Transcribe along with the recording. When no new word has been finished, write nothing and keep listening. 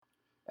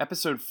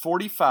Episode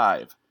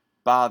 45,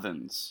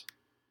 Bothans.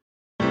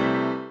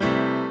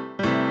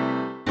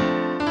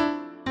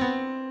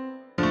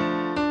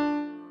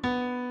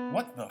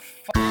 What the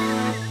fuck?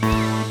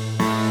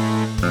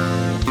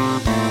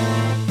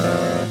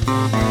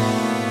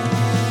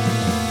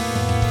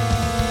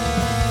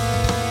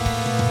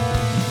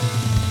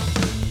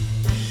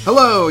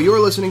 Hello, you're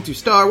listening to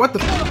Star What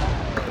the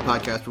F***, the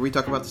podcast where we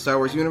talk about the Star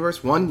Wars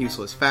universe one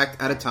useless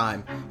fact at a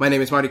time. My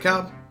name is Marty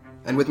Cobb,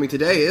 and with me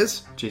today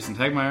is, Jason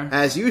Tegmeyer.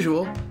 as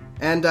usual,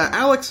 and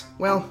Alex,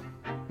 well,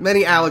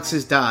 many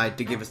Alexes died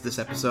to give us this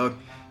episode.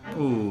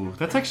 Ooh,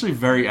 that's actually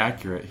very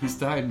accurate. He's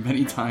died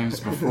many times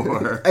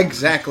before.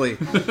 Exactly.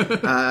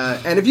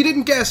 And if you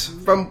didn't guess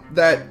from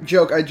that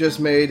joke I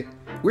just made,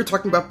 we're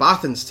talking about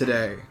Bothans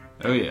today.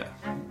 Oh yeah.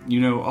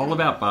 You know all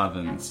about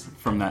Bothans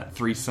from that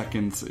 3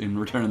 seconds in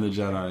Return of the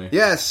Jedi.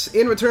 Yes,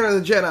 in Return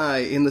of the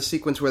Jedi, in the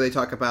sequence where they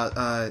talk about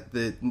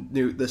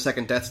the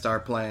second Death Star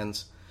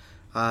plans,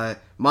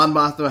 Mon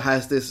Mothma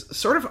has this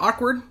sort of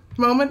awkward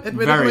moment,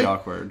 admittedly. Very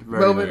awkward.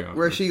 Very awkward.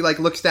 Where she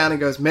looks down and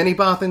goes, "Many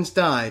Bothans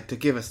died to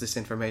give us this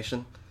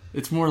information."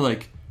 It's more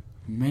like,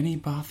 many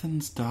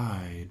Bothans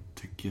died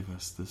to give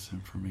us this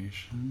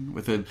information.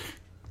 With a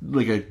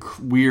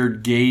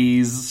weird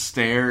gaze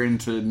stare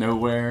into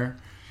nowhere.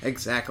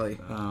 Exactly.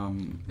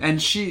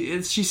 And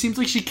she seems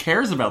like she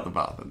cares about the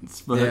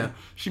Bothans, but Yeah.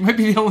 she might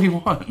be the only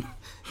one.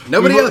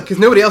 Nobody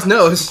else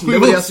knows. We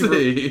will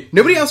see.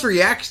 Nobody else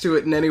reacts to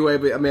it in any way.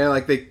 But I mean,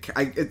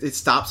 it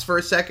stops for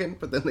a second,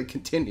 but then they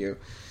continue.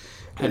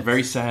 Had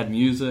very sad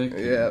music.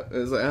 Yeah, it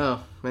was like, oh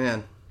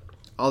man,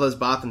 all those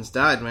Bothans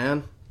died,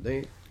 man.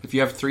 If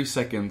you have 3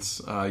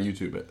 seconds,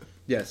 YouTube it.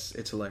 Yes,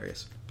 it's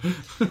hilarious.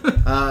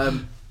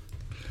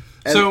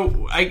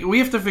 So we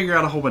have to figure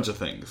out a whole bunch of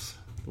things.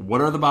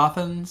 What are the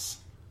Bothans?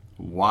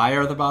 Why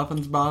are the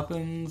Bothans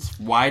Bothans?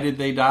 Why did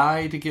they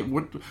die? To get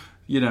what?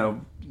 You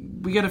know,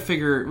 we got to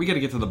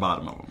get to the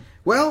bottom of them.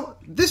 Well,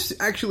 this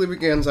actually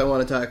begins. I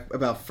want to talk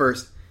about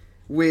first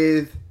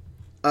with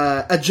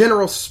a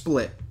general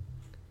split.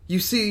 You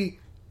see,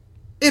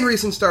 in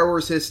recent Star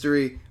Wars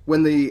history,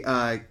 when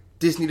the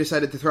Disney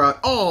decided to throw out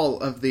all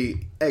of the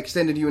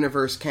extended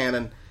universe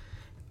canon,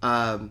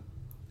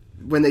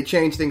 when they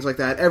changed things like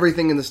that,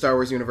 everything in the Star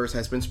Wars universe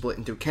has been split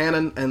into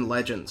canon and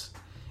legends.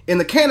 In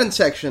the canon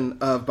section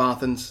of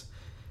Bothans,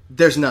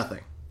 there's nothing.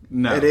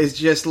 No. It is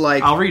just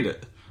like... I'll read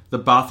it. The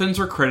Bothans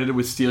were credited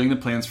with stealing the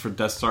plans for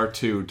Death Star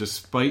 2,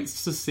 despite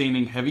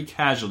sustaining heavy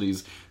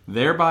casualties,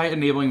 thereby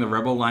enabling the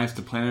Rebel Alliance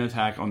to plan an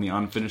attack on the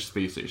unfinished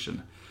space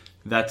station.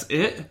 That's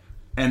it.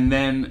 And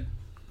then,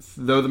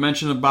 though the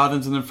mention of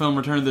Bothans in the film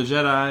Return of the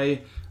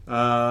Jedi...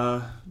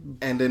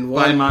 and in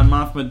by one... Mon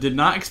Mothma did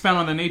not expound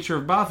on the nature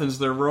of Bothans,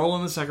 their role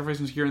in the sacrifice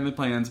and securing the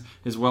plans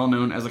is well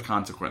known as a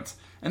consequence.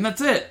 And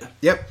that's it.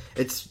 Yep,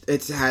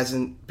 it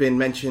hasn't been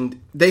mentioned.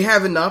 They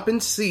have not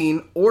been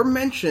seen or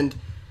mentioned,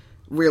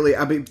 really.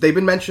 I mean, they've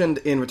been mentioned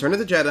in Return of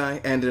the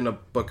Jedi and in a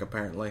book,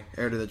 apparently,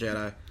 Heir to the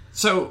Jedi.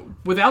 So,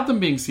 without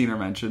them being seen or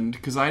mentioned,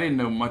 because I didn't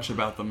know much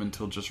about them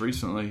until just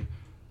recently,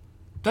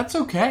 that's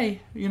okay,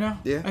 you know?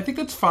 Yeah. I think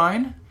that's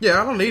fine.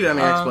 Yeah, I don't need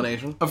any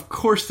explanation. Of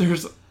course,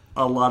 there's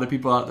a lot of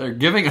people out there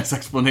giving us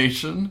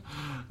explanation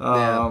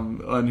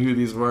on who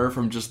these were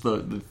from just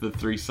the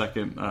 3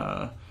 second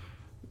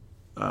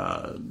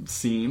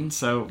scene.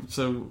 So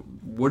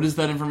what is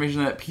that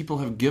information that people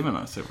have given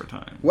us over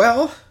time?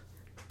 Well,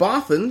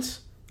 Bothans,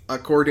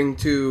 according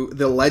to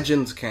the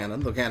Legends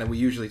canon, the canon we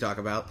usually talk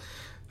about,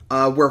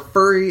 were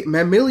furry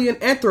mammalian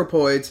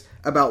anthropoids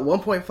about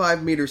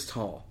 1.5 meters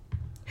tall.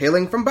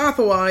 Hailing from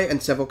Bothawai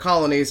and several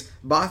colonies,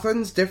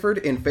 Bothans differed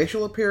in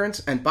facial appearance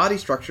and body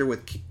structure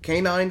with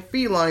canine,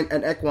 feline,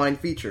 and equine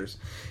features.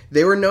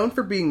 They were known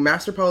for being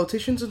master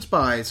politicians and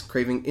spies,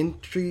 craving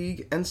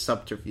intrigue and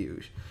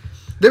subterfuge.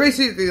 They're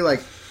basically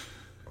like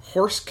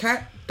horse,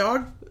 cat,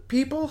 dog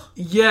people?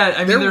 Yeah,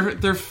 I mean,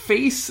 their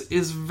face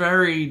is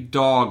very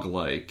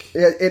dog-like.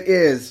 It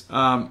is.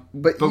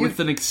 But with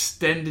an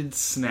extended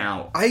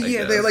snout.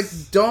 Yeah, they're like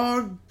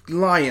dog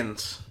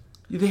lions.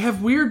 They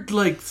have weird,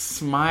 like,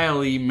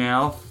 smiley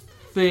mouth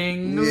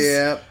things.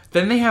 Yeah.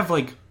 Then they have,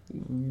 like,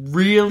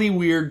 really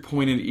weird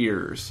pointed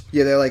ears.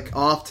 Yeah, they're, like,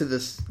 off to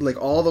this, like,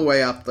 all the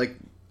way up,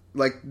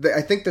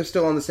 I think they're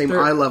still on the same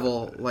eye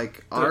level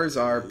like ours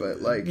are,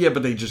 but, like... Yeah,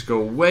 but they just go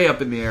way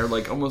up in the air,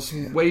 like, almost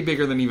way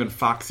bigger than even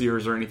fox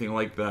ears or anything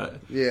like that.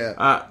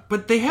 Yeah.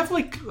 But they have,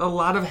 like, a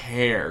lot of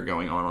hair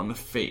going on the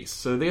face.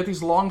 So they have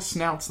these long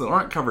snouts that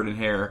aren't covered in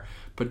hair,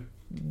 but...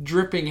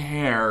 dripping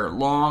hair,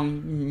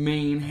 long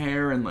mane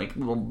hair, and like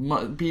little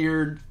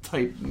beard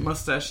type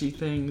mustachy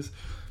things.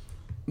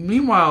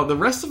 Meanwhile, the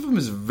rest of him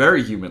is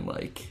very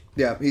human-like.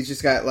 Yeah, he's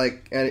just got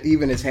like, and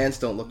even his hands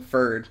don't look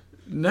furred.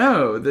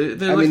 No, they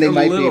I mean, they a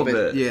might little be,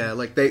 but bit. yeah,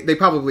 like they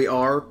probably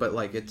are, but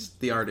like it's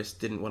the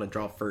artist didn't want to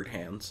draw furred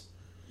hands.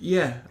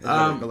 Yeah,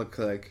 It look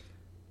like.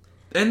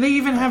 And they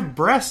even have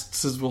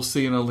breasts, as we'll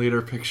see in a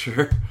later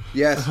picture.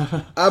 Yes,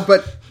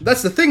 but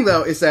that's the thing,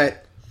 though, is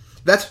that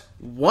that's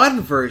one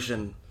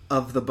version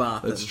of the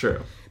Bothan. That's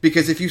true.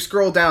 Because if you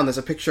scroll down, there's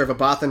a picture of a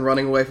Bothan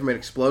running away from an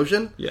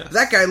explosion. Yes.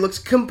 That guy looks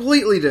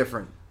completely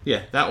different.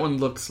 Yeah, that one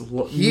looks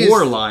He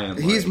more is-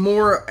 lion-like. He's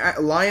more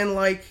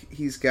lion-like.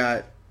 He's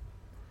got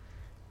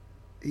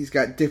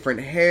different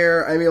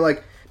hair. I mean,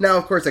 like, now,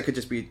 of course, that could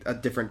just be a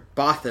different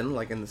Bothan,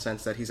 like, in the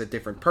sense that he's a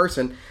different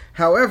person.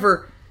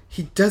 However,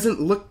 he doesn't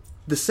look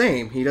the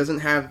same. He doesn't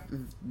have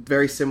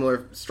very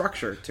similar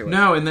structure to it.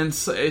 No, and then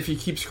if you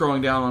keep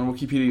scrolling down on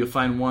Wikipedia, you'll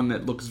find one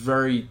that looks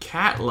very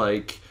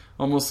cat-like,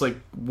 almost like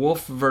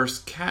wolf versus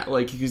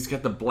cat-like. He's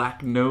got the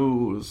black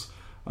nose.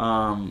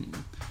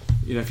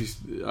 If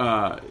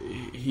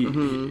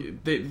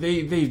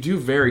they do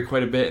vary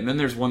quite a bit, and then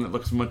there's one that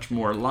looks much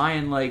more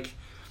lion-like.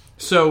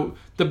 So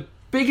the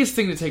biggest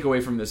thing to take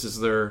away from this is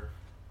they're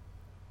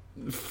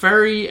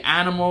furry,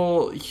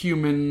 animal,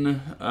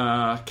 human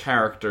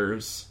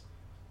characters.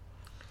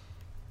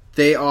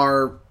 They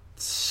are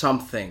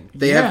something.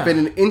 They have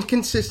been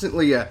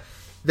inconsistently.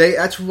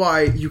 That's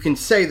why you can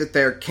say that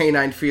they're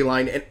canine,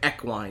 feline, and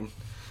equine.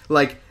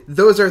 Like,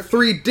 those are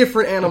three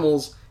different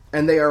animals,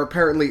 and they are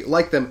apparently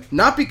like them.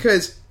 Not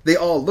because they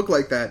all look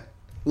like that,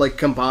 like,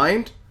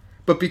 combined,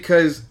 but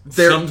because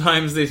they're...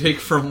 Sometimes they take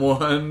from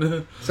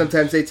one.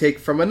 Sometimes they take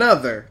from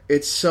another.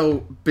 It's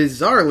so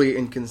bizarrely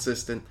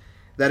inconsistent.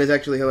 That is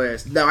actually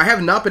hilarious. Now, I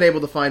have not been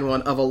able to find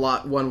one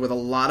with a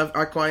lot of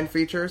equine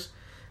features,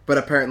 but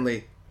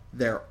apparently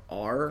there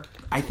are.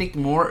 I think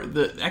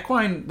the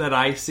equine that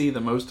I see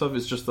the most of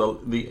is just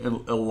the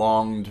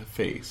elonged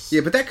face.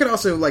 Yeah, but that could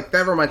also, like,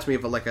 that reminds me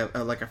of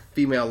a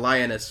female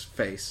lioness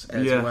face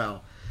as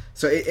well.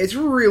 So it's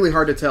really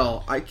hard to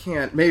tell. I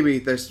can't. Maybe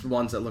there's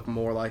ones that look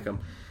more like them.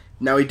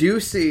 Now, we do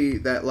see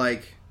that,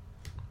 like,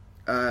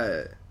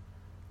 I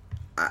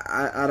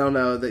don't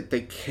know, that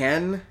they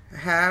can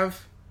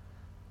have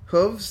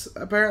hooves,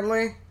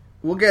 apparently.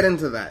 We'll get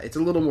into that. It's a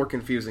little more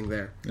confusing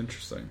there.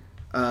 Interesting.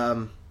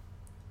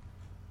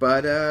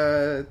 But,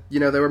 they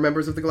were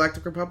members of the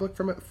Galactic Republic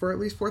for at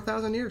least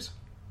 4,000 years.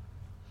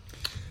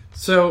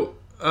 So,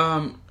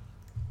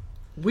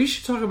 we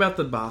should talk about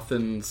the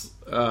Bothans.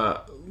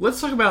 Let's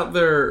talk about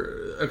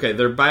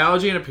their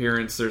biology and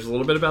appearance. There's a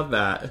little bit about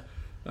that.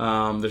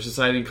 Their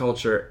society and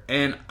culture.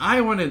 And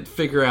I want to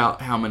figure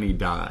out how many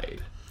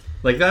died.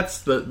 Like,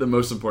 that's the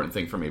most important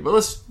thing for me. But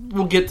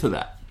we'll get to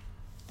that.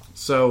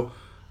 So,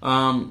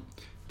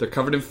 they're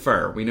covered in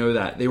fur. We know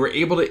that. They were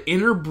able to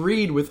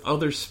interbreed with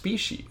other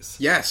species.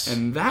 Yes.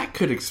 And that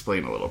could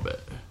explain a little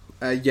bit.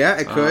 Yeah,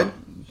 it could.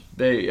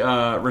 They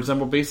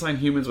resemble baseline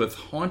humans with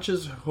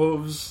haunches,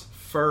 hooves,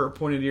 fur,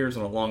 pointed ears,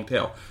 and a long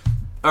tail.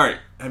 All right.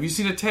 Have you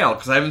seen a tail?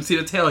 Because I haven't seen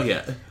a tail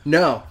yet.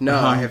 No,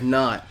 I have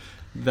not.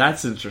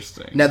 That's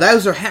interesting. Now,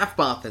 those are half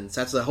Bothans.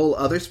 That's a whole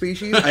other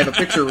species. I have a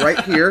picture right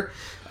here.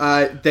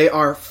 They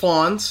are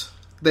fawns.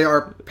 They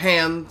are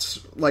pans,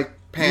 like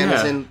Pan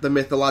is in the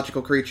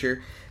mythological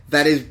creature.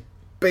 That is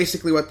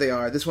basically what they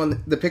are. This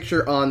one, the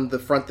picture on the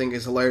front thing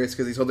is hilarious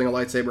because he's holding a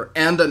lightsaber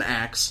and an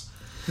axe.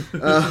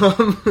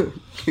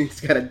 He's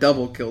got to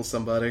double kill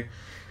somebody.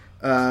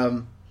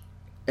 I'm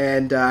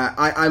not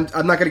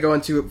going to go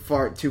into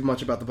too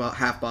much about the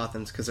half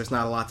Bothans because there's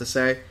not a lot to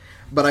say.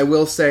 But I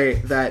will say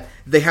that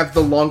they have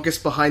the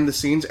longest behind the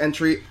scenes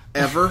entry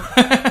ever,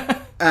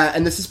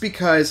 and this is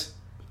because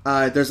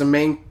there's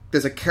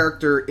a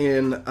character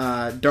in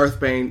the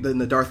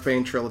Darth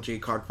Bane trilogy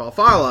called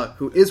Valhalla,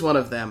 who is one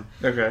of them.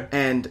 Okay.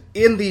 And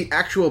in the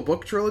actual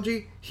book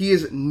trilogy, he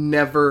is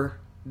never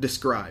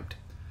described.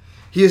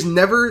 He is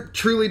never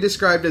truly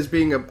described as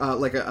being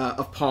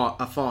a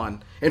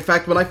fawn. In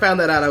fact, when I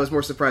found that out, I was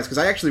more surprised because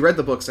I actually read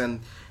the books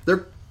and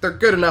they're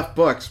good enough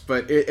books,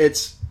 but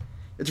it's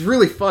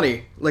really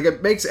funny. Like,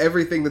 it makes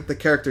everything that the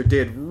character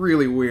did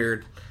really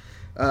weird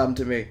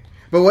to me.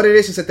 But what it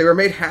is that they were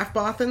made half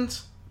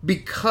Bothans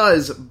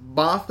because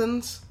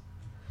Bothans,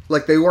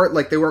 they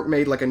weren't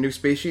made like a new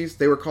species.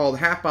 They were called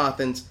half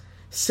Bothans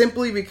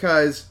simply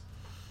because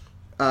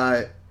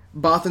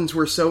Bothans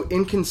were so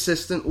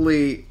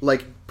inconsistently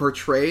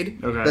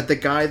portrayed that the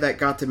guy that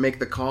got to make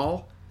the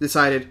call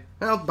decided,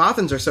 well,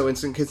 Bothans are so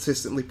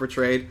inconsistently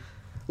portrayed.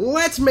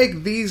 Let's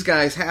make these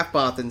guys half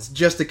Bothans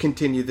just to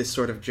continue this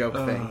sort of joke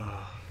thing.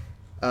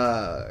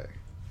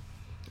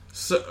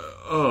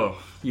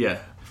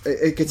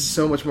 It gets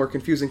so much more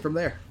confusing from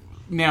there.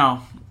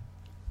 Now,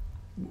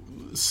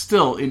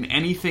 still, in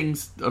anything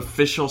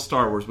official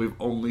Star Wars, we've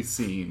only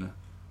heard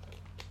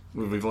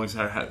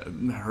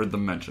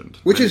them mentioned.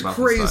 Which is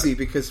crazy,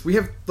 because we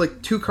have,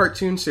 2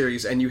 cartoon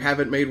series, and you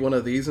haven't made one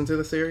of these into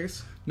the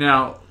series?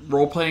 Now,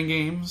 role-playing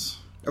games...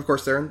 Of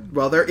course, they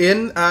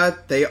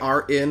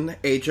are in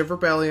Age of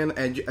Rebellion,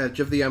 Edge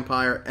of the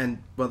Empire,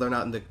 and, they're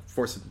not in the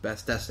Force of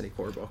Destiny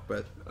core book,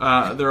 but...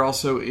 they're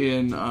also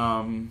in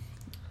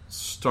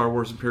Star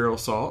Wars Imperial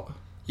Assault.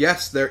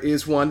 Yes, there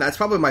is one. That's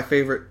probably my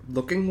favorite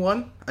looking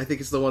one. I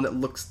think it's the one that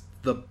looks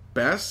the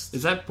best.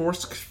 Is that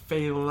Borsk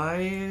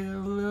Faila?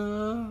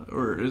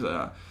 Or is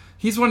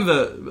he's one of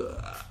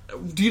the...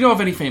 do you know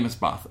of any famous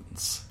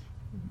Bothans?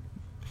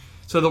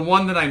 So the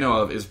one that I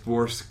know of is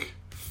Borsk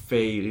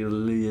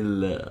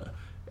Faila.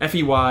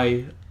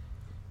 F-E-Y...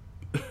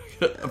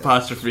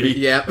 apostrophe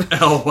Yep.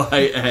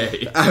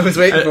 L-Y-A. I was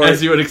waiting for it.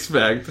 As you would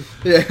expect.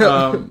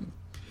 Yeah.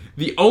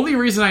 The only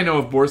reason I know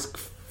of Borsk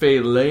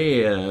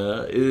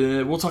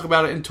Phaleia, we'll talk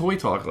about it in Toy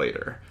Talk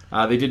later.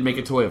 They did make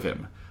a toy of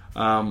him.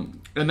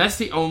 And that's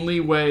the only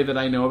way that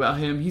I know about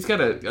him. He's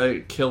got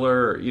a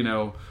killer,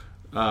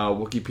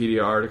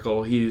 Wikipedia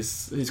article.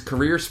 His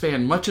career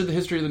spanned much of the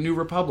history of the New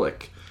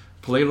Republic.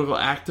 Political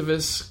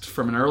activist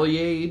from an early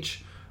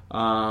age.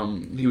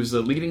 He was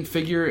a leading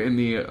figure in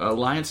the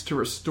Alliance to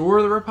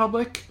Restore the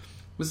Republic.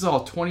 This is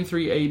all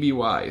 23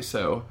 ABY,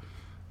 so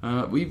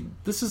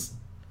this is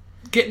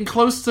getting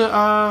close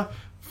to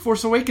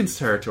Force Awakens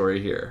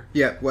territory here.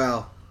 Yeah,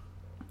 well.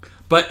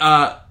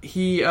 But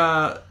he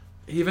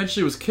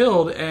eventually was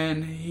killed,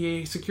 and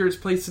he secured his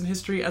place in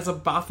history as a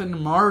Bothan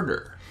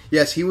martyr.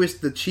 Yes, he was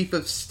the chief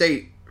of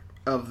state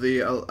of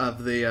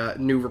the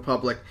New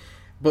Republic,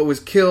 but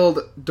was killed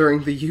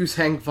during the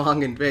Yuzhang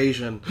Vong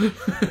invasion,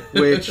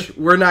 which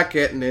we're not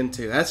getting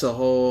into. That's a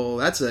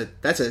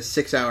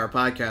 6-hour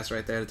podcast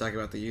right there to talk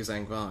about the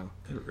Yuzhang Vong.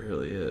 It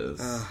really is.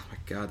 Oh my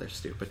god, they're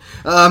stupid.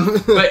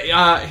 But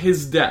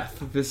his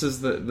death. This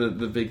is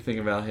the big thing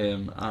about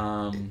him.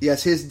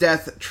 Yes, his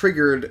death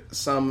triggered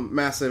some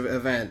massive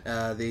event.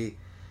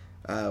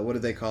 What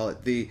did they call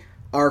it? The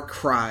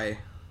Arcry,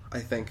 I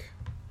think,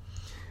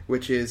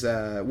 which is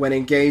when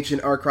engaged in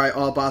Arcry,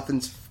 all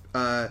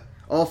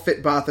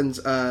fit Bothans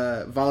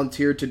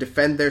volunteered to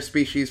defend their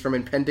species from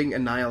impending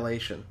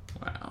annihilation.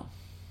 Wow.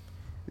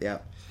 Yeah.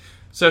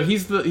 So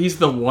he's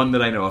the one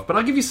that I know of. But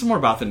I'll give you some more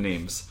Bothan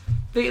names.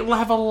 They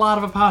have a lot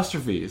of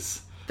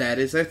apostrophes. That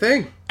is their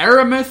thing.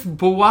 Aramith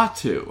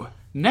Bowatu,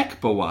 Nek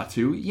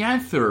Bowatu,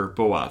 Yanthur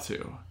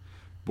Bowatu,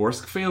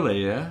 Borsk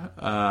Phaleia,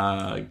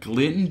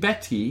 Glyn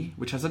Betty,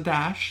 which has a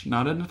dash,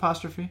 not an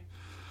apostrophe,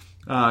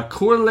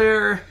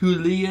 Korler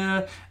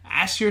Hulia,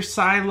 Asher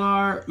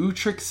Sylar,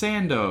 Utrik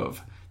Sandov.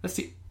 That's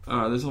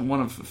there's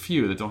one of a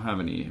few that don't have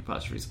any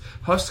apostrophes.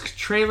 Husk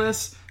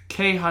Tralis,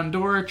 K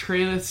Hondora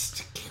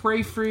Tralis,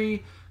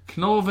 Crayfree,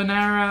 Knoll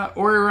Venera,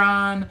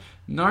 Oriran,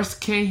 Nars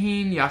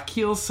Kahin,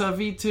 Yakil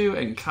Savitu,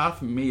 and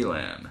Koth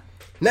Milan.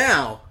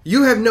 Now,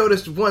 you have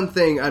noticed one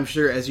thing, I'm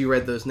sure, as you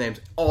read those names.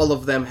 All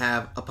of them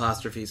have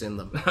apostrophes in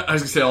them. I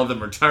was going to say all of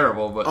them are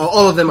terrible, but...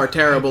 All of them are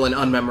terrible and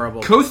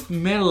unmemorable. Koth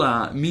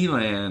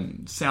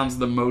Milan sounds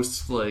the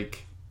most,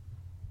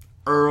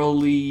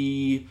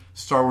 early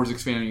Star Wars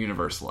Expanded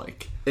Universe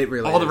like. It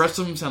really all is. The rest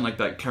of them sound like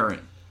that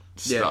current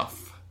stuff.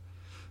 Yeah.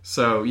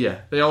 So, yeah,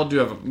 they all do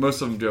have...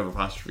 Most of them do have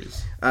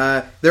apostrophes.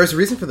 There's a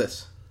reason for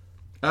this.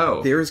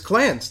 Oh. There is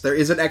clans. There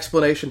is an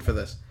explanation for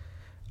this.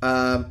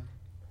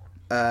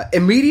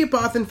 Immediate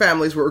Bothan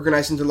families were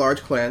organized into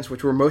large clans,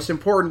 which were most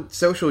important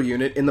social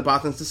unit in the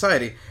Bothan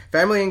society.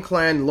 Family and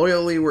clan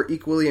loyalty were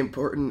equally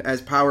important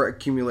as power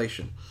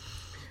accumulation.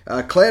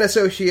 Clan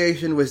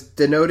association was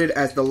denoted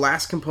as the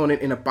last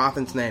component in a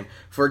Bothan's name.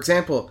 For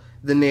example,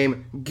 the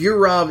name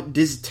Girav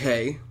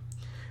Dizte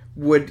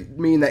would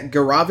mean that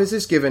Girav is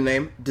his given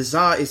name,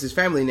 Dizah is his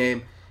family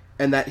name,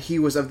 and that he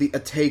was of the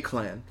Ate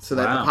clan. So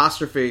that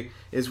apostrophe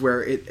is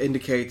where it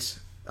indicates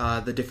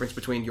the difference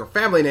between your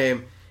family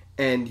name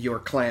and your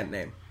clan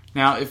name.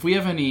 Now, if we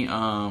have any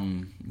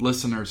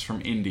listeners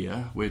from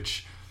India,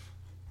 which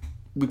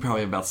we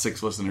probably have about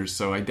 6 listeners,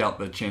 so I doubt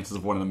the chances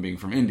of one of them being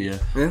from India.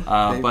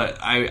 Yeah,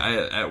 but I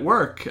at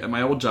work, at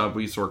my old job,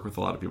 we used to work with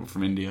a lot of people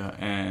from India,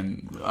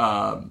 and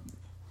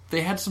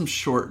they had some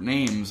short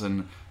names,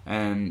 and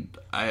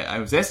I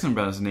was asking him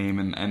about his name,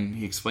 and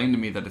he explained to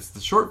me that it's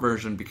the short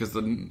version because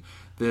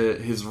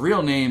his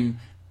real name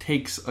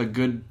takes a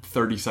good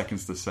 30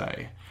 seconds to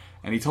say.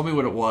 And he told me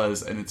what it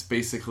was, and it's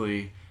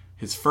basically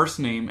his first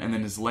name, and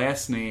then his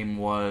last name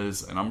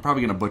was, and I'm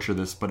probably going to butcher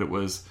this, but it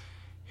was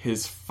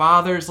his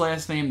father's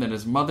last name, then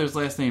his mother's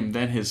last name,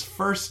 then his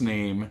first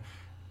name,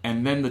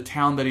 and then the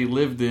town that he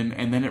lived in,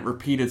 and then it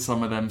repeated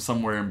some of them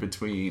somewhere in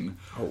between.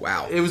 Oh,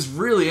 wow. It was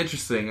really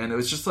interesting, and it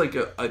was just like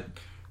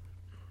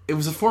it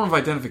was a form of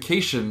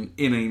identification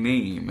in a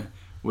name,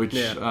 which,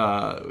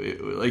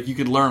 you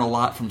could learn a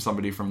lot from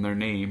somebody from their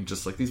name,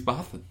 just like these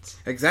Bothans.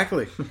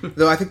 Exactly.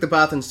 Though I think the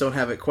Bothans don't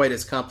have it quite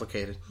as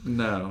complicated.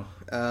 No.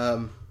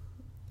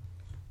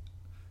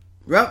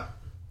 Well,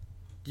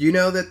 you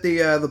know that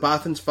the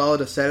Bothans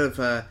followed a set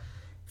of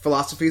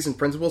philosophies and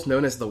principles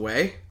known as the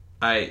Way?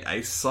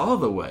 I saw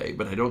the Way,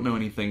 but I don't know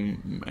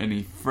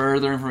any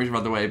further information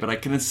about the Way, but I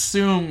can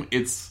assume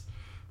it's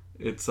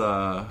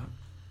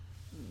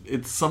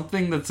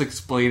something that's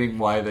explaining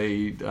why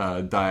they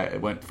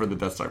went for the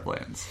Death Star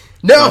plans.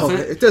 No,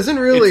 it doesn't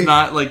really. It's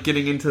not like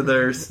getting into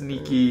their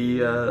sneaky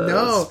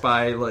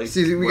spy.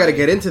 See, we got to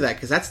get into that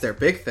because that's their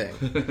big thing.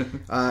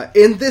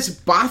 In this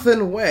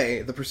Bothan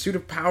way, the pursuit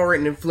of power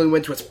and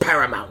influence was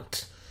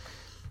paramount.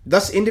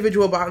 Thus,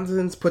 individual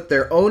Bothans put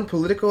their own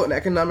political and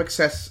economic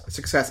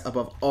success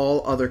above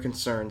all other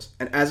concerns,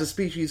 and as a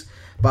species,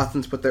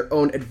 Bothans put their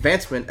own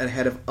advancement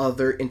ahead of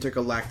other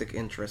intergalactic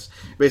interests.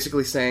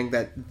 Basically saying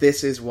that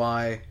this is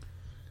why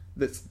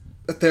that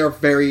they're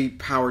very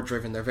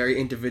power-driven, they're very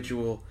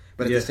individual,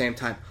 but at the same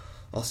time,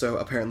 also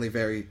apparently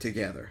very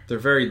together. They're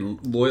very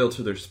loyal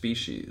to their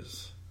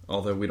species,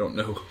 Although we don't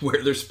know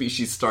where their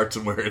species starts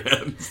and where it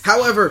ends.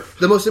 However,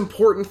 the most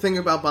important thing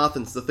about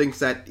Bothans, the things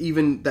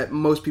that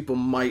most people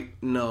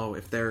might know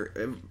if they're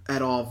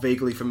at all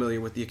vaguely familiar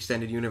with the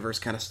extended universe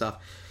kind of stuff,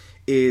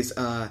 is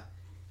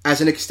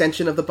as an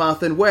extension of the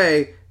Bothan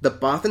Way, the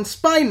Bothan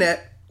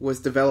Spynet was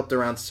developed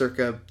around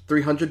circa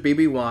 300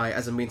 BBY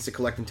as a means to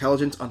collect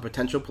intelligence on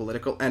potential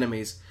political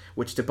enemies,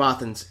 which to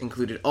Bothans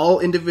included all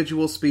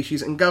individual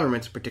species and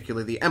governments,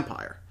 particularly the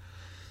Empire.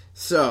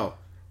 So,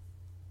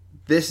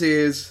 this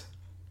is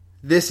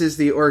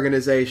the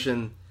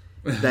organization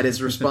that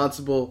is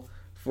responsible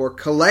for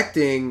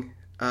collecting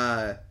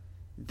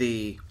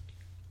the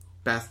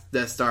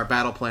Death Star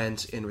battle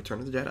plans in Return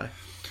of the Jedi.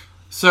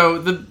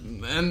 So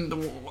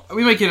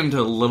we might get into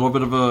a little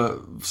bit of a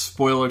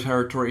spoiler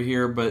territory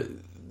here, but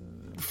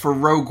for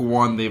Rogue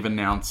One, they've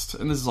announced,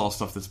 and this is all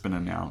stuff that's been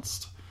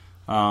announced,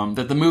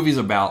 that the movie's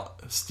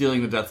about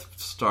stealing the Death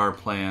Star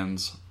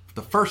plans,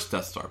 the first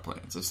Death Star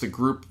plans. It's the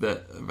group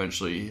that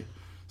eventually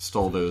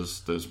stole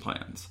those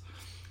plans.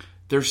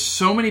 There's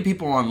so many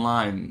people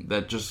online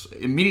that just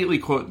immediately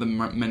quote the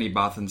many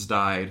Bothans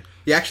died.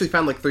 You actually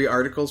found like 3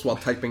 articles while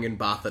typing in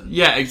Bothan.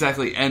 Yeah,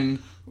 exactly. And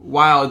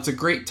while it's a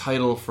great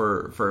title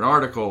for an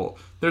article,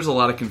 there's a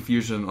lot of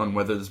confusion on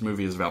whether this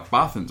movie is about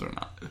Bothans or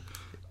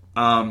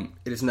not.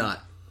 It is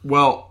not.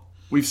 Well,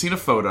 we've seen a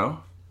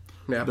photo.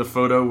 Yeah. The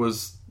photo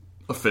was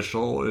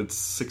official. It's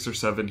 6 or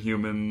 7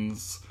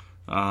 humans,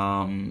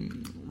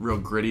 real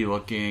gritty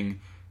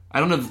looking. I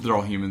don't know that they're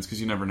all humans,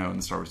 because you never know in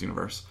the Star Wars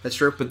universe. That's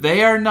true. But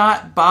they are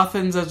not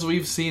Bothans as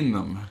we've seen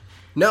them.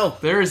 No.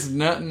 There is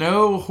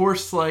no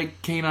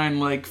horse-like,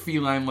 canine-like,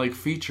 feline-like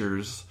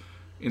features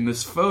in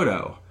this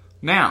photo.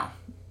 Now,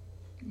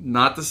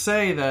 not to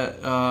say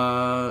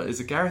that, is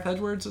it Gareth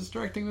Edwards that's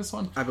directing this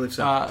one? I believe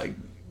so.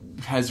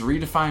 Has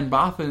redefined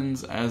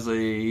Bothans as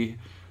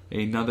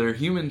another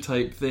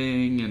human-type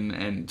thing,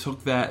 and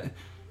took that,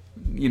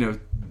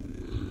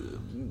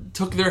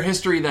 took their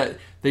history that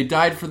they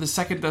died for the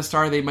second Death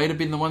Star. They might have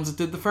been the ones that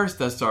did the first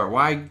Death Star.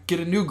 Why get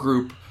a new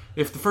group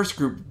if the first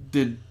group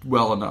did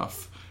well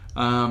enough?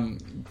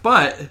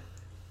 But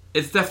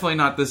it's definitely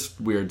not this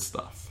weird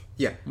stuff.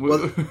 Yeah.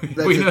 Well,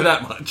 we know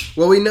that much.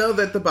 Well, we know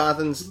that the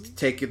Bothans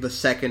take the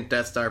second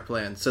Death Star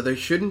plan, so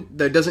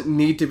there doesn't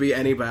need to be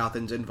any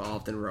Bothans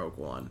involved in Rogue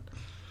One.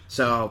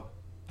 So,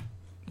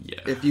 Yeah.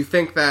 if you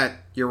think that,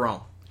 you're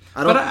wrong.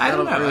 I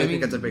don't really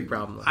think that's a big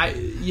problem, though.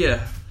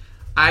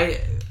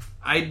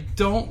 I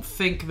don't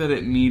think that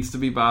it needs to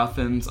be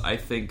Bothans. I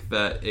think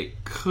that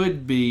it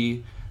could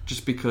be,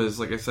 just because,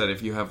 like I said,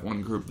 if you have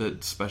one group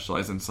that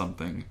specializes in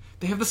something,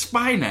 they have the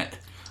Spynet.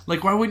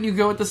 Like, why wouldn't you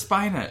go with the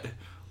Spynet?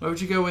 Why would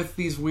you go with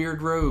these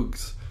weird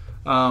rogues?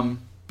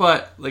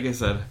 But, like I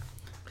said,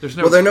 there's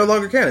no... Well, they're no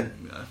longer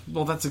canon.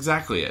 Well, that's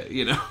exactly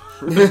it,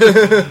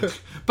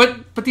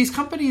 But these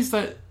companies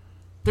that...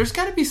 There's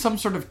got to be some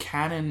sort of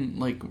canon,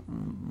 like,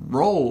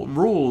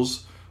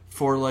 rules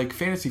for, like,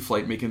 Fantasy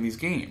Flight making these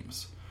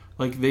games.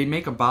 Like, they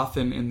make a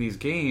Bothan in these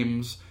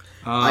games.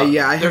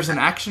 There's an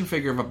action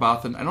figure of a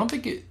Bothan. I don't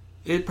think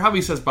it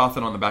probably says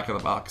Bothan on the back of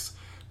the box.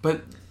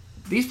 But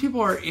these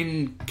people are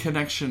in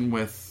connection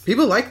with...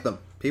 People like them.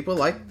 People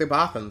like the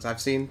Bothans. I've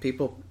seen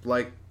people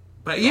like...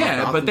 But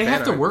they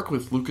have to work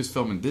with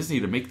Lucasfilm and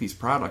Disney to make these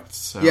products.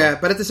 So. Yeah,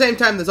 but at the same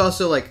time, there's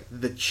also, like,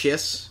 the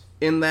Chiss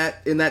in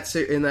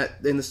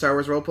the Star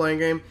Wars role-playing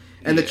game.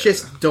 And the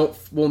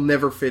Chiss will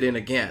never fit in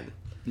again.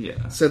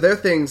 Yeah. So they're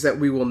things that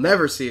we will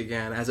never see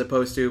again, as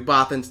opposed to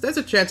Bothans. There's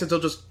a chance that they'll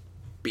just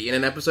be in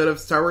an episode of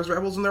Star Wars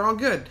Rebels and they're all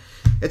good.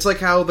 It's like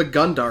how the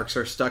Gundarks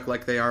are stuck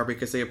like they are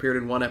because they appeared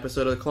in one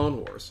episode of the Clone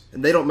Wars.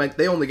 And they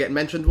only get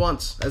mentioned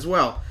once as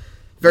well.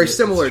 Very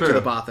similar to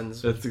the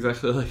Bothans. That's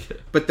exactly like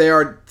it. But they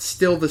are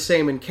still the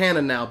same in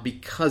canon now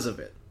because of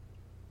it.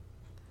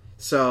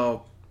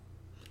 So,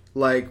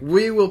 like,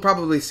 we will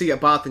probably see a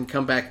Bothan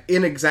come back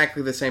in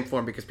exactly the same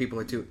form because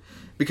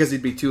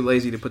they'd be too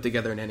lazy to put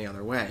together in any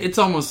other way. It's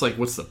almost like,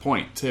 what's the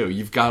point, too?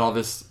 You've got all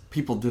this...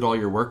 People did all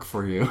your work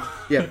for you.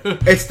 Yeah.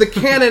 It's the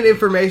canon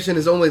information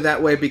is only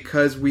that way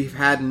because we've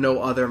had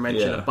no other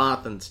mention of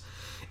Bothans.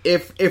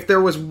 If there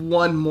was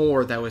one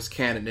more that was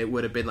canon, it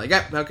would have been like,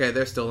 okay,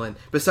 they're still in.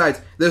 Besides,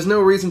 there's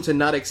no reason to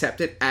not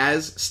accept it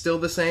as still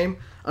the same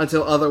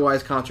until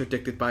otherwise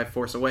contradicted by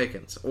Force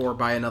Awakens or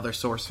by another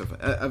source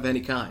of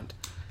any kind.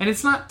 And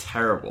it's not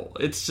terrible.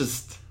 It's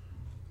just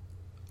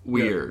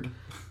weird.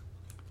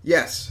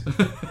 Yes.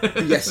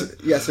 Yes,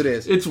 it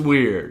is. It's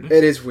weird.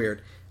 It is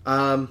weird.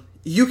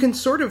 You can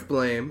sort of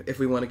blame, if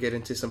we want to get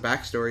into some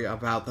backstory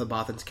about how the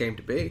Bothans came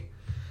to be,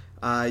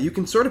 you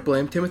can sort of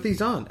blame Timothy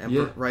Zahn,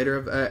 writer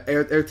of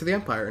Heir to the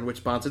Empire, in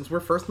which Bothans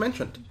were first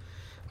mentioned.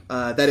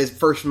 That is,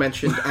 first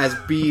mentioned as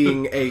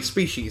being a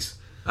species.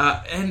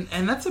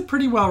 And that's a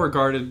pretty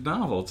well-regarded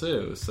novel,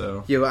 too,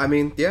 so... Yeah, I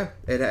mean, yeah.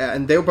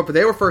 And they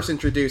were first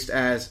introduced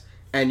as,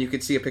 and you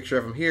could see a picture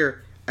of them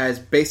here, as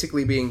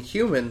basically being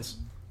humans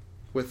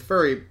with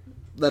furry...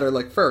 that are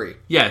like furry.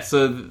 Yeah,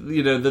 so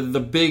the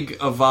big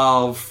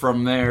evolve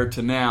from there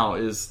to now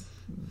is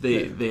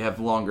they have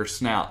longer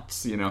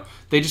snouts.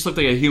 They just look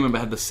like a human but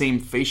had the same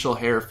facial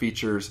hair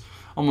features,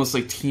 almost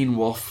like Teen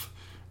Wolf.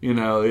 You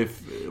know,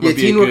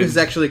 Teen Wolf is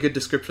actually a good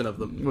description of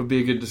them. Would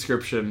be a good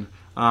description.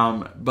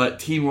 But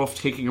Teen Wolf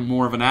taking a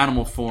more of an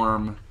animal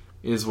form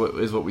is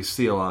what we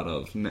see a lot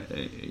of,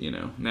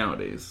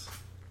 nowadays.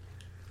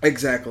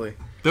 Exactly.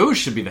 Those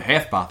should be the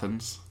half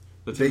Bothans.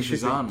 They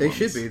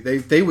should be.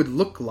 They would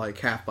look like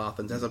half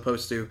Bothans as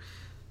opposed to.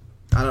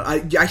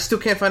 I still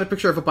can't find a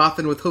picture of a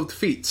Bothan with hooved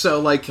feet. So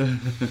like,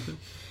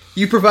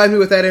 you provide me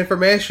with that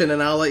information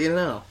and I'll let you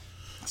know.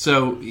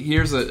 So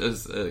here's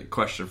a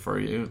question for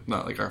you.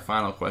 Not like our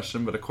final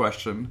question, but a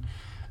question.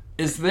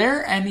 Is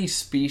there any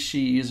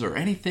species or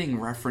anything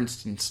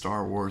referenced in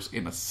Star Wars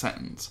in a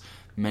sentence?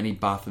 Many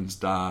Bothans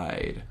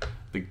died,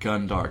 the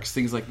Gundarks,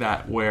 things like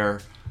that,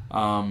 where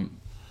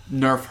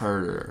Nerf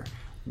herder,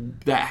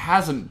 that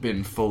hasn't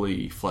been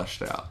fully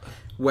fleshed out.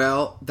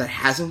 Well, that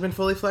hasn't been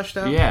fully fleshed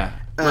out? Yeah.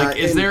 Like,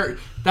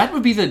 that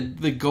would be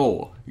the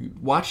goal.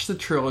 Watch the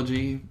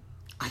trilogy.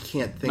 I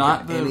can't think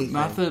of anything.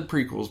 Not the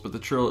prequels, but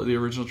the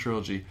original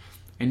trilogy.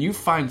 And you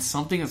find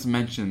something that's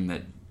mentioned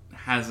that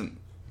hasn't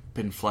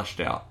been fleshed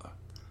out.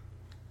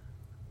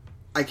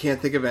 I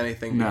can't think of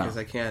anything because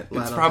I can't. They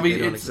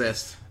don't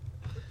exist.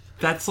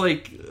 That's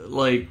like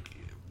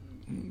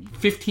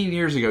 15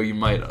 years ago you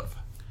might have.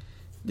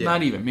 Yeah.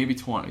 Not even, maybe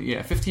 20.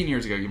 Yeah, 15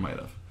 years ago you might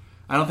have.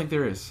 I don't think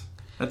there is.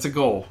 That's a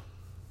goal.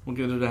 We'll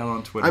get it out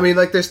on Twitter. I mean,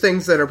 like, there's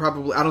things that are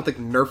probably... I don't think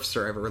Nerfs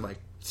are ever, like,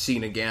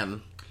 seen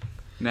again.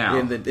 Now.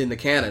 In the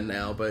canon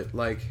now, but,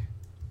 like...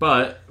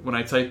 But, when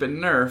I type in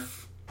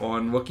Nerf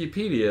on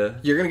Wikipedia...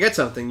 You're gonna get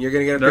something. You're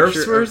gonna get a Nerfs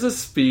picture... was a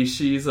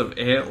species of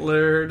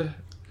antlered...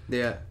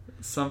 Yeah.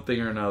 Something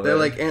or another. They're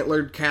like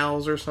antlered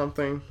cows or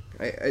something.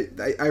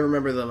 I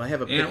remember them. I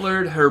have a picture.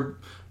 Antlered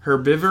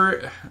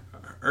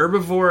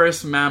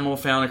herbivorous mammal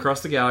found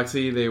across the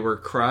galaxy. They were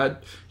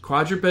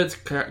quadrupeds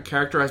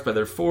characterized by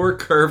their 4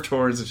 curved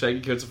horns and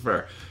shaggy coats of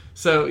fur.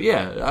 So,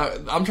 yeah,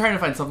 I'm trying to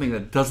find something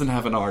that doesn't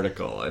have an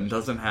article and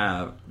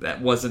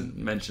that wasn't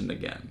mentioned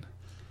again.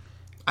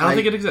 I don't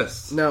think it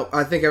exists. No,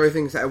 I think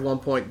everything's at one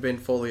point been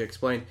fully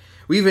explained.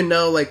 We even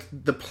know, like,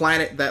 the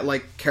planet that,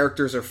 like,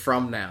 characters are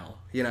from now,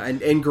 you know,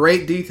 and in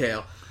great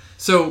detail.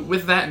 So,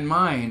 with that in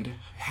mind,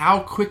 how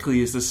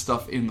quickly is this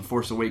stuff in The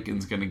Force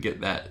Awakens going to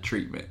get that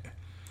treatment?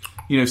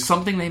 You know,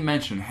 something they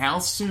mentioned. How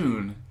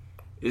soon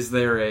is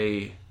there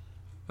a...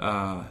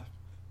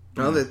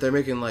 they're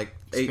making, like,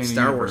 8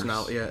 Star Wars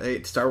novels. Yeah,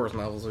 8 Star Wars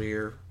novels a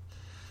year.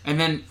 And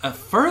then a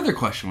further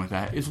question with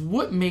that is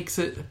what makes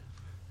it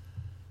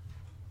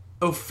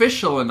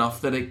official enough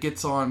that it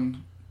gets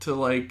on to,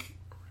 like,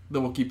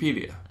 the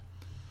Wikipedia?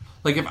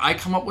 Like, if I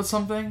come up with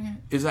something,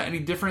 is that any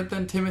different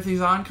than Timothy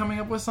Zahn coming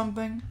up with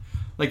something?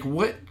 Like,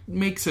 what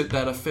makes it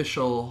that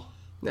official...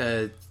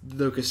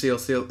 Lucasfilm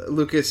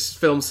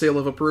seal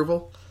of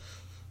approval?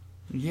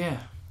 Yeah.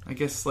 I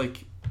guess,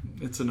 like,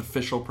 it's an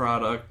official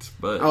product,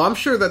 but... Oh, I'm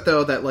sure that,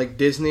 though, that, like,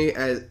 Disney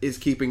is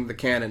keeping the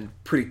canon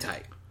pretty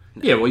tight.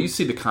 Yeah, well, you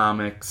see the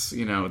comics,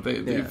 you know,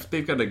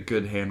 they've got a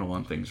good handle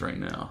on things right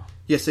now.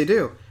 Yes, they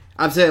do.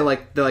 I'm saying,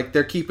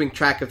 they're keeping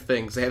track of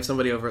things. They have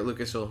somebody over at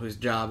Lucasfilm whose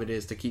job it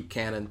is to keep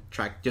canon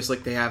track, just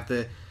like they have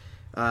the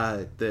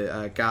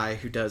guy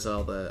who does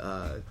all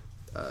the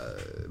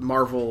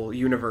Marvel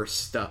Universe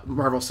stuff,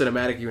 Marvel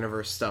Cinematic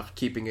Universe stuff,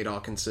 keeping it all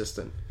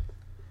consistent.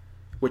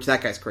 Which,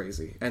 that guy's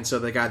crazy. And so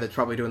the guy that's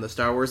probably doing the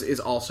Star Wars is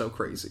also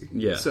crazy.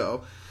 Yeah.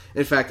 So,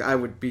 in fact, I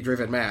would be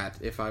driven mad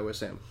if I was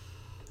him.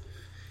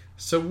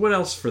 So what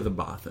else for the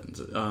Bothans?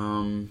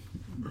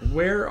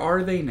 Where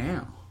are they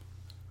now?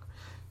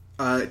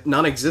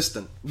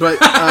 Non-existent. But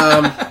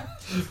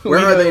where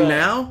are they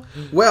now?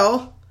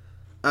 Well,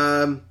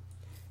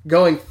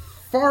 going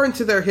far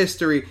into their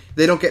history,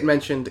 they don't get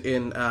mentioned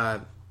in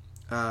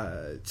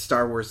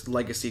Star Wars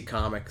Legacy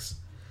comics.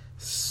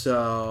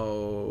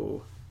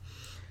 So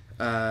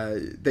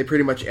they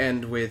pretty much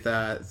end with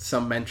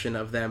some mention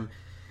of them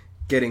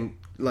getting,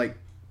 like,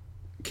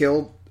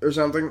 killed or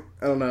something.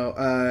 I don't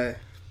know.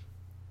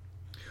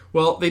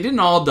 Well, they didn't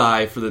all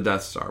die for the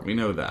Death Star. We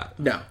know that.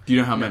 No. Do you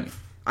know how many?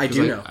 I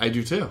do know. I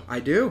do too. I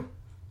do.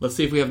 Let's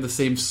see if we have the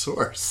same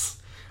source.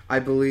 I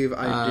believe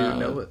I do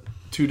know it.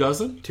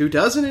 24?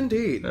 24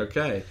 indeed.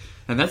 Okay.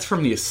 And that's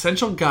from the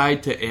Essential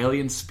Guide to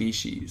Alien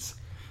Species.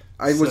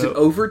 Was it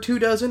over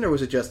 24 or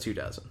was it just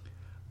 24?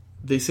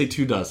 They say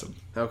 24.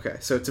 Okay,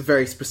 so it's a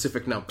very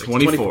specific number.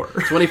 24.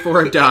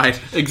 24 have died.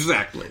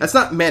 Exactly. That's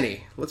not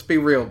many. Let's be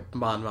real,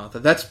 Mon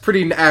Mothma. That's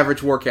pretty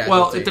average war casualty.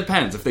 Well, it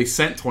depends. If they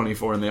sent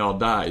 24 and they all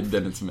died,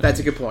 then it's many. That's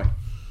a good point.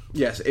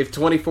 Yes, if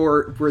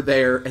 24 were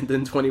there and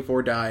then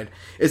 24 died.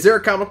 Is there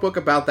a comic book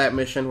about that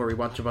mission where we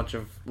watch a bunch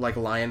of, like,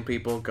 lion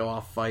people go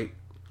off fight?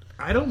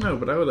 I don't know,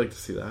 but I would like to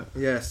see that.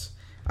 Yes.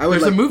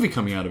 There's a movie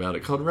coming out about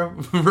it called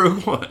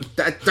Rogue One.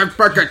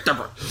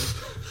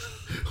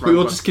 We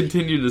will just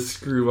continue to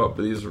screw up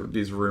these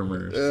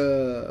rumors.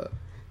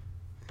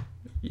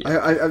 Yeah.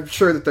 I'm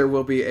sure that there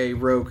will be a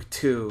Rogue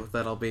 2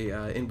 that'll be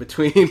in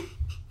between.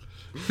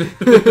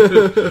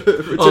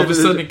 All of a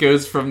sudden it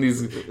goes from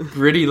these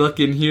gritty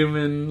looking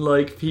human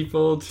like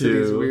people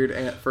to these weird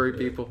ant furry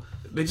people.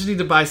 They just need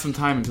to buy some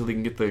time until they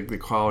can get the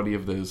quality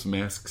of those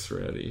masks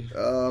ready.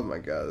 Oh my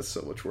god, that's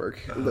so much work.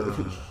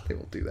 They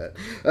won't do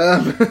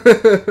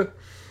that.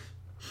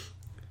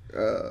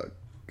 Oh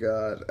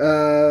god.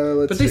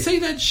 But they say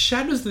that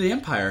Shadows of the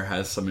Empire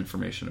has some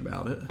information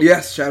about it.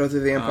 Yes, Shadows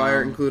of the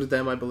Empire included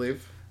them, I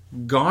believe.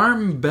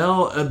 Garm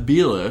Bel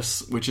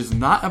Abilis, which is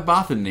not a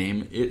Bothan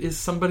name, it is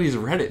somebody's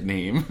Reddit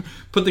name,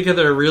 put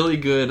together a really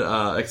good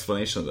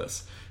explanation of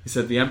this. He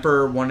said the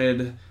Emperor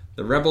wanted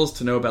the rebels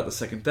to know about the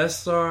second Death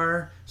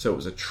Star, so it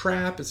was a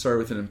trap. It started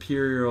with an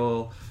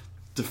Imperial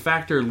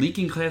defector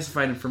leaking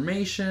classified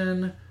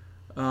information.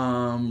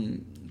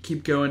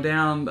 Keep going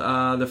down.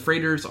 The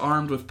freighters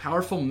armed with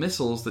powerful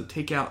missiles that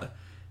take out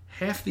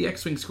half the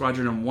X-Wing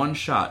squadron in one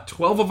shot.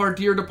 12 of our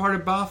dear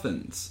departed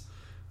Bothans.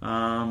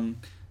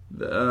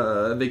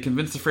 They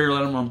convince the freighter to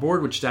let them on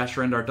board, which Dash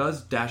Rendar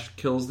does. Dash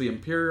kills the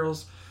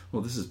Imperials.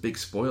 Well, this is big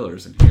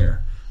spoilers in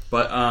here.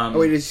 But oh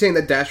wait, is he saying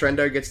that Dash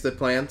Rendar gets the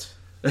plans?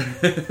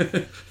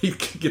 He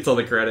gets all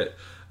the credit.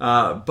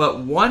 But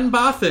one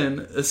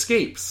Bothan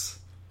escapes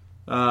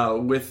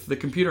with the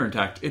computer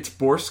intact. It's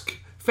Borsk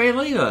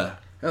Phalela.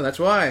 Oh, that's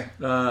why.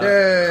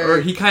 Or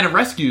he kind of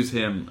rescues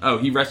him. Oh,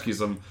 he rescues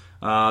them.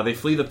 They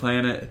flee the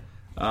planet.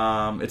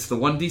 It's the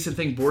one decent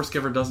thing Borsk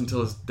ever does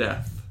until his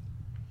death.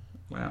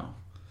 Wow.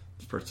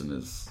 This person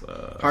is...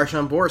 harsh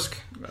on Borsk.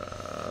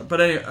 But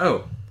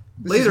anyway,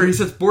 later he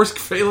says Borsk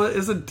Phalela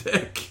is a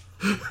dick.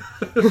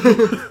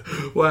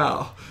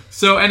 Wow.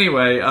 So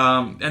anyway,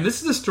 and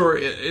this is a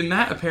story, in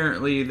that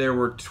apparently there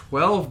were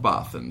 12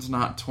 Bothans,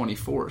 not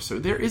 24. So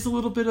there is a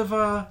little bit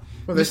of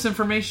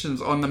misinformation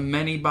on the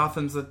many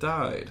Bothans that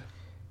died.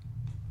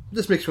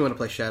 This makes me want to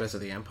play Shadows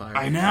of the Empire.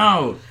 I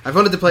know. I've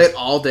wanted to play it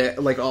all day,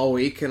 like all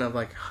week, and I'm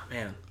like, oh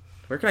man,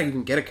 where can I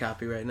even get a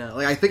copy right now?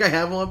 Like, I think I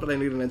have one, but I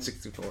need an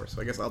N64, so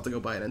I guess I'll have to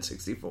go buy an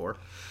N64.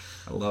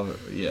 I love it,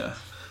 yeah.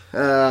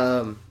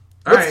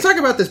 Let's talk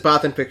about this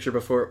Bothan picture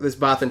this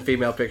Bothan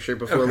female picture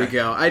before we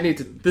go.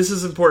 This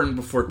is important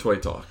before Toy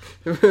Talk.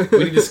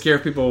 We need to scare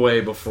people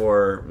away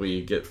before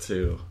we get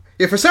to...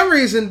 Yeah, for some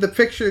reason, the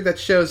picture that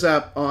shows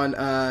up on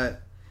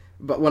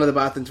one of the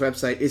Bothans'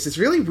 website is this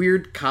really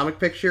weird comic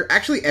picture.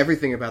 Actually,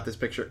 everything about this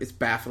picture is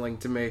baffling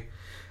to me.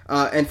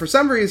 And for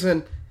some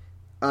reason,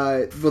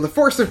 the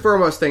first and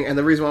foremost thing, and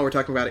the reason why we're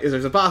talking about it, is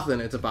there's a Bothan.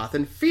 It's a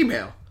Bothan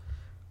female.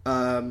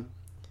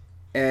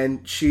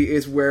 And she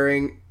is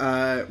wearing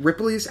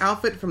Ripley's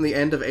outfit from the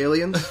end of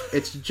Aliens.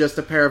 It's just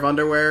a pair of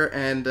underwear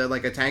and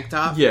like a tank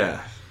top.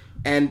 Yeah.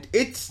 And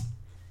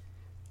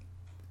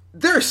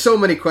there are so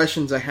many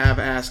questions I have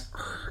asked.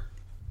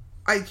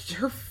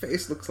 Her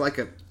face looks like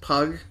a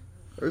pug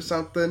or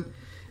something.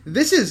 I'm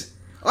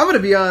going to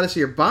be honest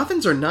here.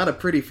 Bothans are not a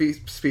pretty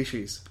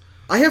species.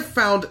 I have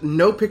found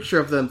no picture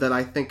of them that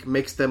I think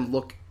makes them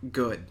look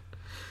good.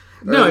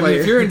 No, I mean,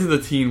 if you're into the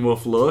Teen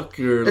Wolf look,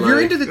 or if you're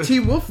into the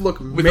Teen Wolf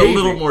look, with maybe. A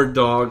little more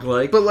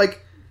dog-like, but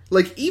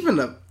even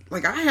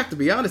I have to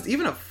be honest,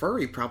 even a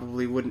furry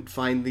probably wouldn't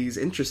find these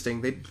interesting.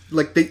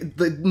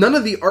 None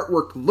of the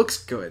artwork looks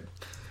good.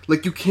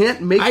 Like, you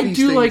can't make. I these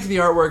do things. like the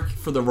artwork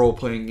for the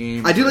role-playing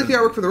game. I do like the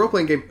artwork for the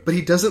role-playing game, but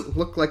he doesn't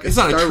look like. It's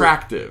not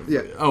attractive.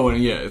 Yeah. Oh,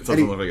 and yeah, it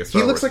doesn't look like a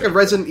Star He looks Wars like a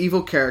Resident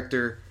Evil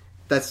character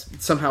that's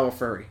somehow a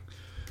furry.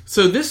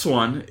 So this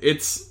one,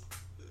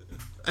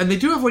 and they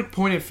do have like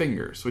pointed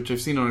fingers, which I've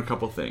seen on a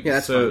couple things. Yeah,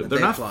 that's so fun. They're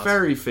not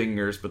fairy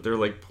fingers, but they're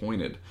like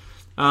pointed.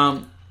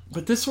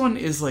 But this one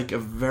is like a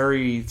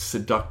very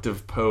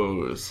seductive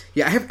pose.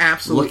 Yeah, I have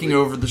absolutely looking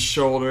over the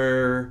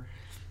shoulder,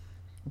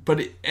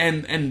 but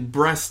and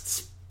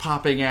breasts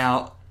popping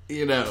out.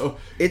 You know,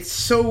 it's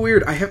so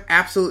weird. I have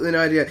absolutely no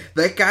idea.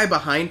 That guy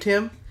behind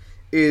him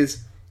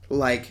is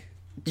like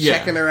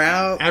checking her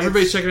out.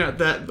 Everybody's checking out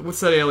that. What's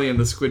that alien?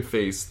 The squid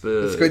face.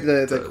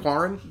 The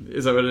Quarren?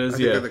 Is that what it is? I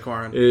think they're the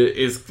Quarren.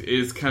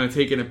 Is kind of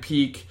taking a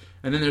peek,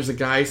 and then there's a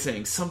guy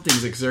saying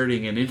something's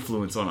exerting an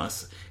influence on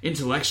us.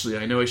 Intellectually,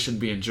 I know I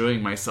shouldn't be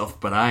enjoying myself,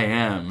 but I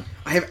am.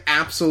 I have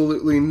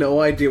absolutely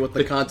no idea what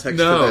the context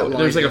of that line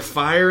there's like is. a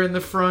fire in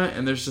the front,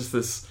 and there's just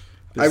this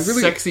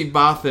sexy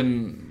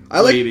Bothan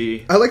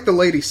lady. I like the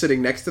lady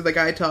sitting next to the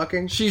guy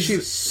talking.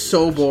 She's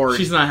so bored.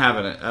 She's not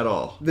having it at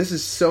all. This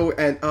is so...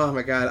 And oh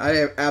my god, I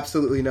have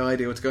absolutely no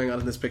idea what's going on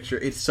in this picture.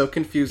 It's so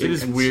confusing. It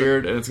is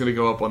weird, and it's going to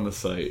go up on the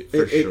site,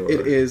 for sure.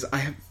 It is.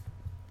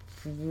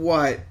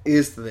 What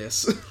is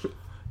this?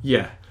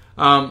 Yeah.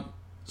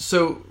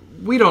 So,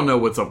 we don't know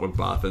what's up with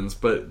Bothans,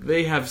 but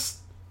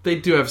they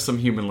do have some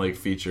human-like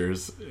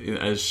features,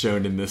 as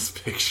shown in this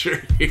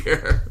picture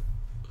here.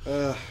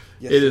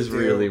 Yes, it is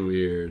really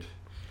weird.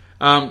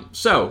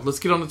 So, let's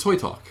get on to Toy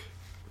Talk.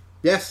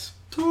 Yes.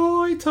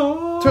 Toy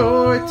Talk.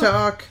 Toy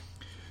Talk.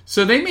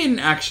 So they made an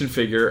action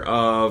figure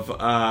of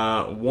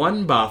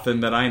one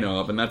Bothan that I know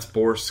of, and that's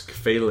Borsk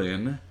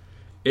Phaelin.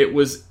 It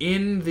was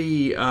in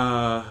the...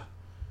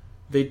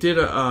 they did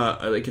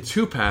a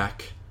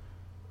 2-pack.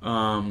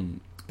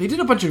 They did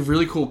a bunch of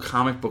really cool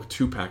comic book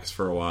 2-packs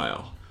for a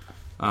while.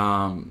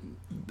 And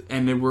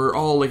they were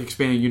all like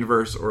expanded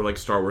universe or like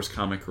Star Wars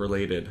comic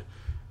related.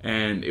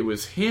 And it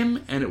was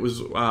him and it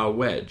was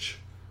Wedge,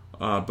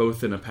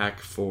 both in a pack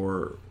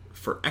for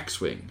for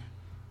X-Wing.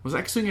 Was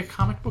X-Wing a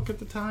comic book at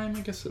the time? I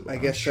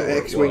guess Sure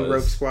X-Wing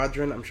Rogue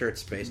Squadron. I'm sure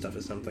it's based off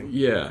of something.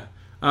 Yeah.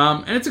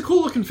 And it's a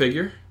cool looking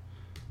figure.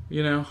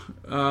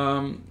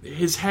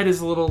 His head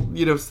is a little,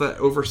 it's that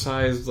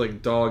oversized,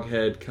 like, dog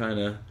head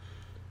kind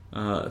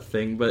of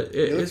thing. But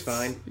it looks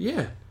fine.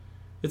 Yeah.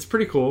 It's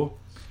pretty cool.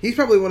 He's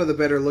probably one of the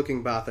better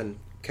looking Bothan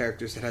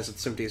characters that has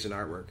some decent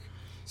artwork.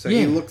 So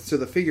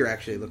the figure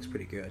actually looks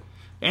pretty good.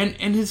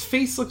 And his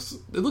face looks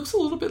a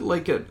little bit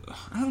like I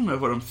don't know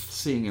what I'm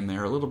seeing in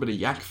there. A little bit of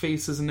Yak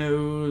Face's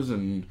nose,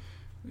 and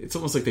it's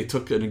almost like they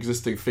took an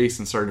existing face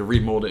and started to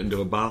remold it into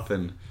a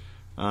Bothan.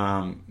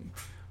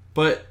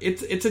 But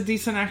it's a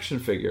decent action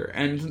figure,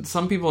 and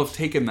some people have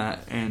taken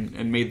that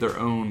and made their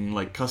own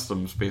like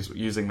custom space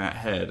using that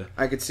head.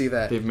 I could see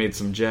that. They've made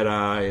some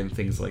Jedi and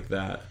things like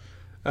that.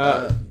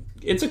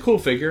 It's a cool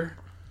figure,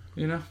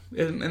 and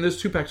those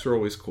 2-packs are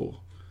always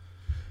cool.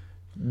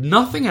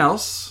 Nothing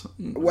else.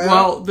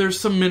 Well, there's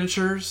some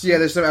miniatures. Yeah, I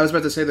was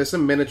about to say there's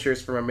some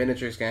miniatures from a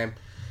miniatures game.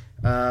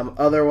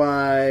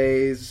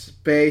 Otherwise,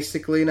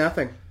 basically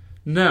nothing.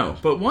 No,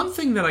 but one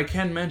thing that I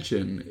can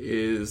mention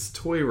is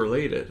toy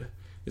related.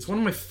 It's one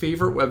of my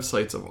favorite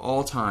websites of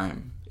all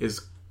time. It's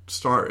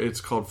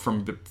called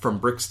From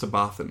Bricks to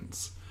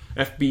Bothans,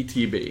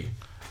 FBTB,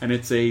 and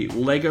it's a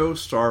Lego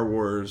Star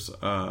Wars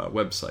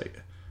website.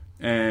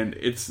 And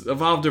it's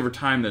evolved over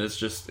time that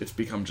it's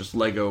become just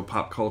Lego,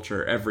 pop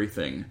culture,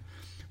 everything.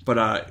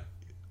 But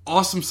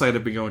awesome site.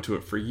 I've been going to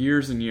it for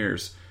years and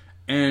years.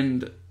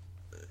 And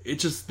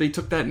they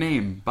took that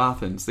name,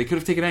 Bothans. They could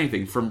have taken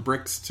anything from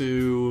bricks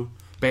to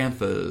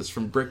banthas,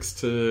 from bricks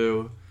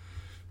to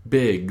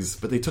bigs,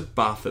 but they took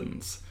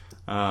Bothans.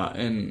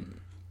 And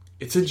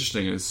it's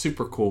interesting and it's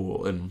super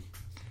cool. And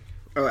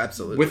oh,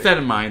 absolutely. With that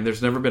in mind,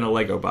 there's never been a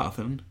Lego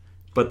Bothan,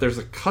 but there's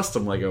a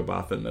custom Lego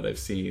Bothan that I've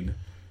seen.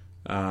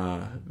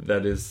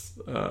 That is,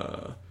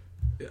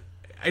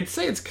 I'd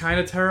say it's kind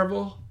of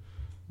terrible,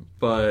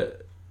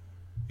 but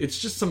it's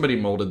just somebody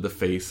molded the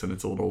face and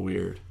it's a little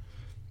weird.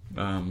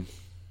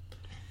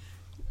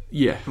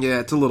 Yeah,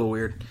 it's a little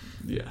weird.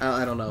 Yeah,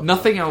 I don't know.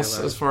 Nothing else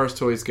as far as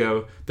toys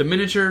go. The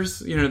miniatures,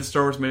 the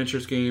Star Wars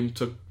miniatures game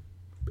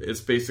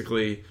it's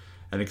basically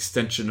an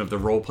extension of the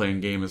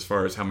role-playing game as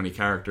far as how many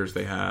characters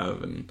they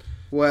have and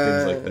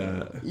things like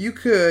that. You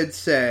could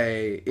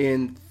say,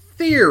 in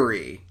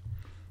theory,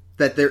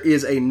 that there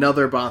is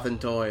another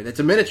Bothan toy that's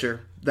a miniature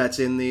that's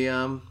in the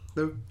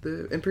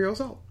Imperial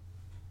Assault.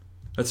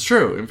 That's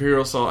true.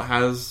 Imperial Assault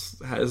has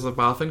a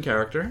Bothan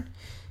character.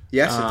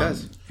 Yes, it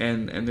does.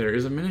 And there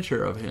is a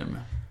miniature of him.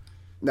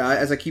 Now,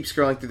 as I keep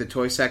scrolling through the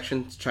toy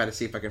section to try to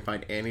see if I can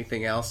find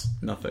anything else.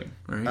 Nothing,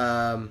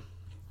 right?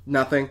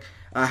 Nothing.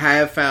 I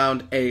have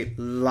found a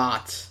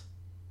lot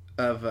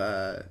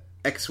of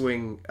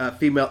X-Wing,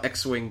 female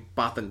X-Wing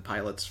Bothan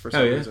pilots for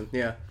some reason.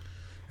 Yeah.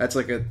 That's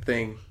like a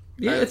thing.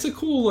 Yeah, it's a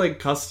cool, like,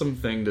 custom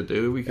thing to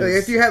do. Because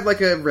if you have,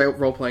 like, a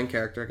role-playing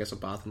character, I guess a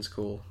Bothan's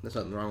cool. There's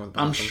nothing wrong with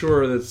Bothan. I'm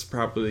sure that's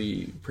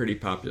probably pretty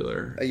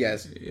popular.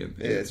 Yes,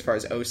 as far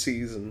as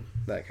OCs and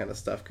that kind of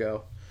stuff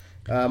go.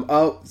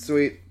 Oh,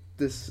 sweet.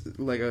 This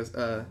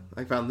Legos,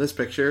 I found this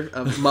picture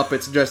of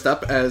Muppets dressed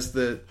up as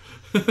the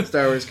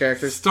Star Wars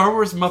characters. Star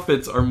Wars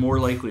Muppets are more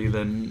likely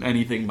than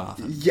anything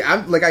Bothan.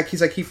 Yeah,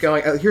 I keep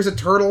going. Here's a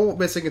turtle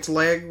missing its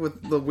leg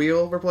with the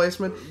wheel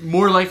replacement.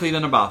 More likely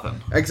than a Bothan.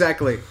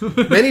 Exactly.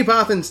 Many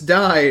Bothans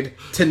died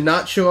to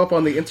not show up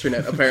on the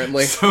internet,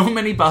 apparently. So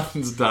many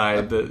Bothans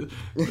died that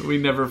we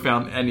never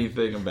found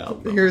anything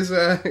about them. Here's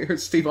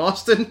Steve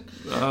Austin.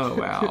 Oh,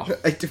 wow.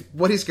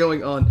 What is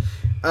going on?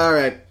 All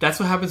right. That's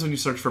what happens when you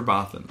search for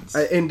Bothans.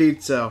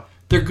 Indeed so.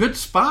 They're good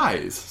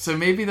spies, so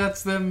maybe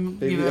that's them,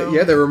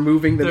 Yeah, they're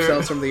removing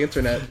themselves from the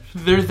internet.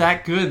 They're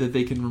that good that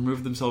they can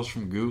remove themselves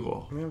from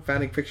Google. I'm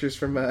finding pictures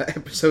from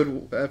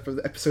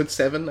episode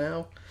 7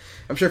 now.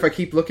 I'm sure if I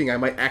keep looking, I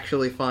might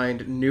actually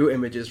find new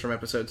images from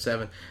episode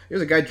 7.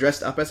 There's a guy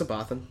dressed up as a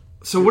Bothan.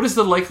 So what is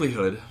the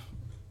likelihood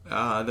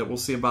that we'll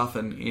see a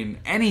Bothan in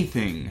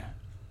anything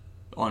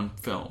on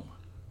film?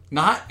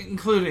 Not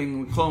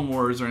including Clone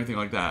Wars or anything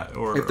like that,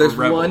 or if there's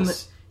Rebels. One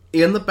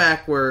in the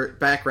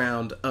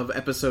background of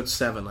episode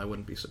 7, I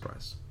wouldn't be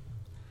surprised.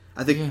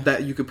 I think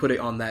that you could put it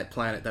on that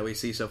planet that we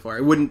see so far.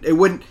 It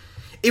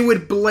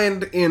would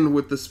blend in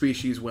with the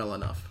species well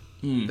enough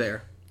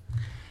there.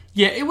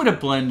 Yeah, it would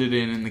have blended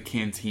in the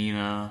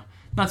cantina.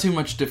 Not too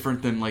much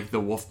different than like the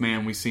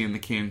Wolfman we see in the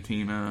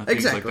cantina.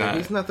 Exactly. Like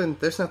that.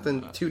 There's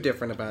nothing too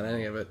different about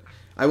any of it.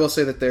 I will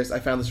say that I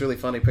found this really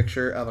funny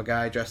picture of a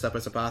guy dressed up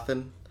as a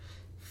Bothan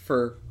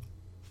for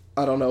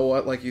I don't know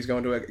what, like he's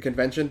going to a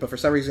convention, but for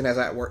some reason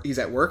he's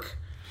at work.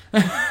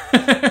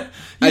 I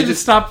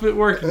just stop at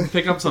work and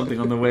pick up something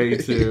on the way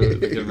to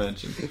the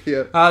convention.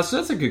 Yeah. So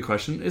that's a good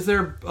question. Is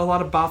there a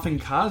lot of Bothan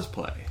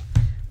cosplay?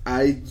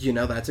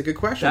 That's a good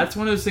question. That's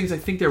one of those things I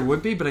think there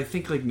would be, but I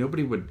think like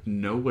nobody would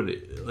know what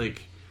it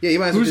like. Yeah, you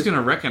might as who's going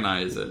to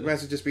recognize it? You might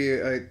as well just be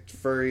a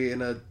furry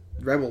in a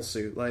rebel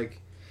suit.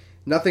 Like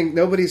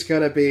nobody's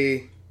going to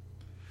be.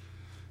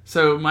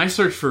 So my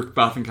search for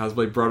Bothan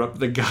cosplay brought up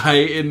the guy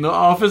in the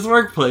office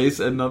workplace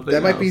and nothing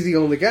That might else. be the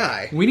only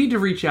guy. We need to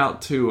reach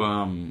out to,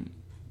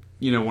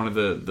 one of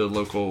the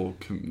local,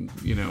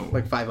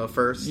 Like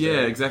 501st.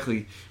 Yeah,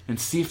 exactly. And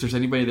see if there's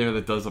anybody there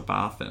that does a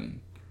Bothan.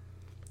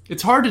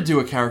 It's hard to do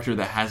a character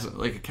that has,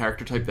 like, a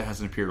character type that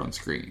hasn't appeared on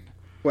screen.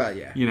 Well,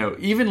 yeah.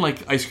 Even,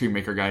 like, Ice Cream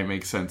Maker guy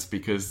makes sense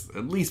because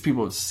at least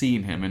people have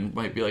seen him and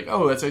might be like,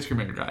 oh, that's Ice Cream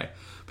Maker guy.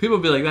 People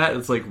be like that.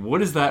 It's like,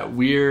 what is that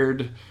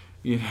weird,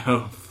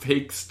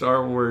 fake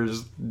Star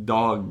Wars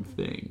dog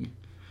thing?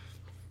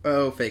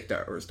 Oh, fake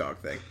Star Wars dog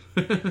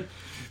thing.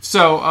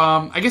 So,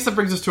 I guess that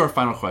brings us to our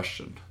final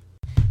question.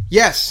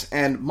 Yes,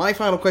 and my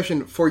final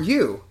question for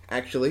you,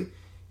 actually,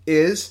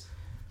 is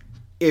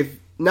if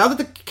now that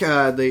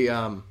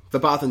the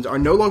Bothans are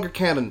no longer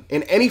canon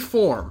in any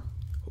form,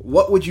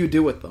 what would you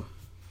do with them?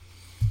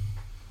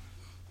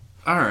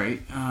 All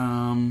right.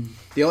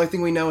 The only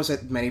thing we know is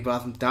that many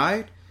Bothans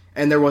died,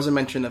 and there was a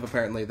mention of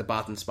apparently the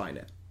Bothan spy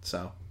net.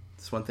 So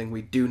it's one thing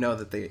we do know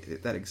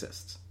that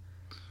exists.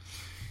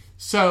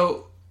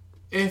 So,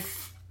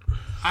 if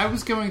I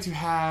was going to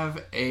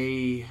have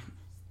a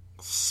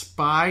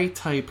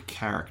spy-type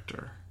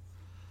character,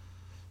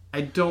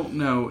 I don't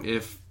know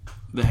if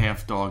the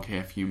half-dog,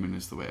 half-human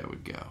is the way I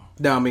would go.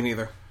 No, me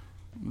neither.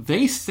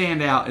 They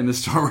stand out in the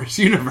Star Wars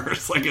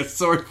universe like a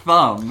sore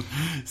thumb.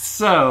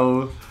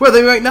 So, Well,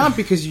 they might not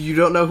because you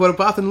don't know what a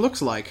Bothan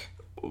looks like.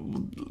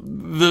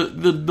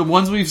 the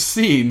ones we've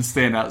seen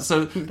stand out.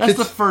 So that's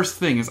the first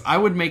thing, is I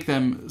would make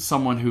them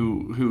someone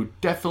who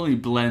definitely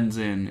blends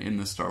in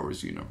the Star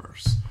Wars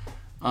universe.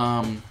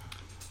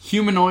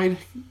 Humanoid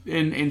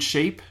in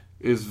shape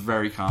is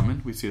very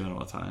common. We see that all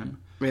the time.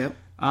 Yep.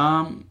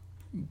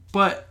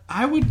 But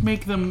I would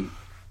make them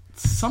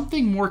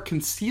something more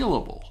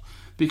concealable,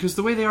 because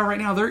the way they are right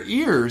now, their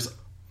ears,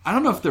 I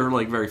don't know if they're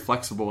like very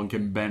flexible and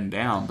can bend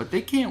down, but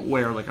they can't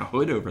wear like a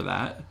hood over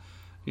that.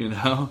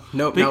 Nope, They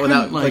not without,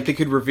 couldn't, like, they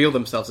could reveal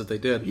themselves if they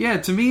did. Yeah,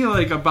 to me,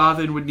 like, a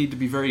Bothan would need to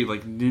be very,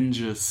 like,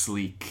 ninja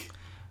sleek.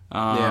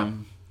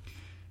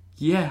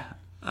 Yeah.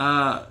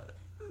 I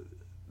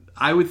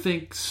would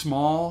think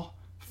small,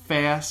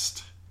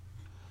 fast,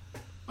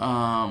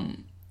 normal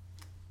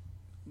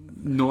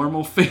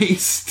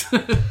faced.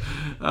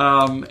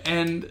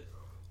 And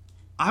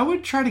I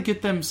would try to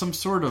get them some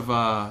sort of,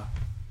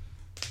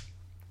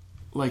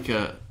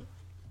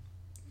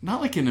 not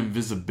like an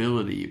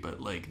invisibility, but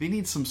like they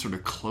need some sort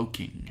of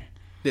cloaking.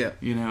 Yeah.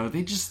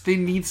 They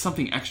need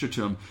something extra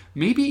to them.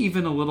 Maybe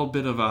even a little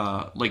bit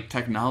of like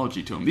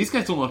technology to them. These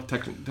guys don't look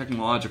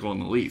technological in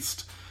the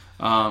least.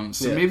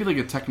 Maybe like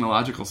a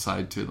technological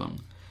side to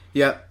them.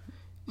 Yeah.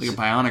 Like a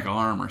bionic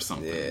arm or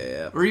something.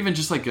 Yeah. Or even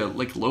just like a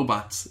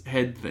Lobot's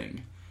head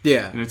thing.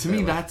 Yeah. To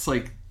me, that's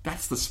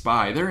the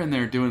spy. They're in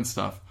there doing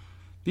stuff.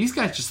 These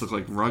guys just look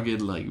like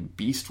rugged, like,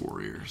 beast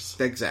warriors.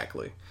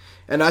 Exactly.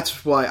 And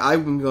that's why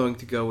I'm going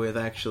to go with,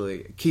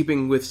 actually,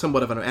 keeping with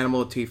somewhat of an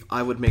animal motif,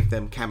 I would make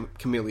them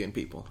chameleon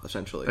people,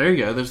 essentially. There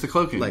you go. There's the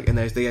cloaking. And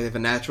they have a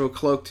natural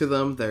cloak to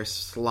them. They're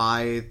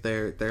sly.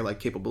 They're like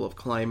capable of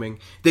climbing.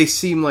 They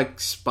seem like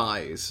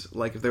spies.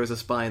 Like if there was a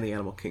spy in the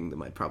animal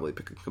kingdom, I'd probably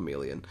pick a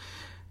chameleon.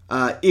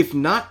 If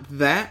not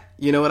that,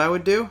 you know what I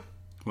would do?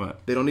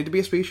 What? They don't need to be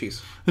a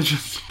species.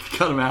 Just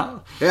cut them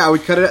out? Yeah, I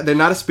would cut it out. They're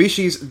not a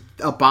species.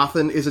 A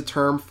Bothan is a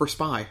term for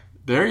spy.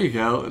 There you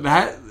go.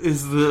 That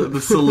is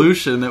the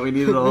solution that we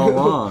needed all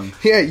along.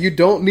 Yeah, you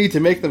don't need to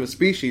make them a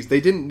species.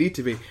 They didn't need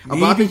to be.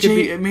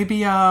 Maybe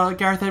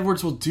Gareth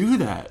Edwards will do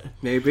that.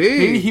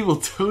 Maybe he will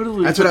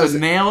totally put a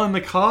nail in the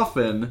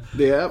coffin.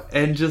 Yeah.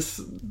 And just,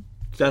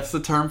 that's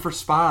the term for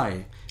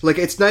spy. Like,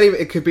 it's not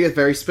even, it could be a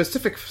very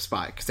specific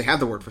spy, because they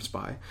have the word for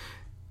spy.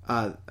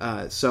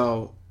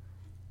 So,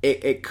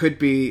 it could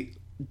be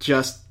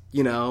just,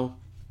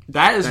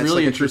 that is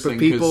really like interesting. A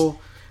group of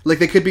people. Like,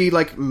 they could be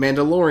like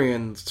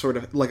Mandalorian, sort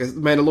of, like a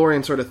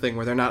Mandalorian sort of thing,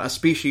 where they're not a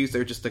species,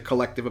 they're just a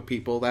collective of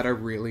people that are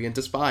really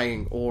into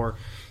spying, or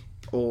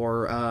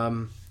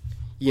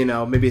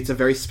maybe it's a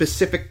very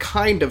specific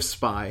kind of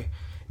spy.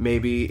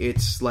 Maybe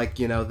it's like,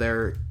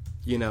 they're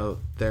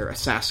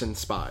assassin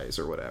spies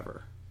or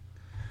whatever.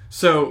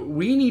 So,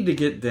 we need to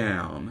get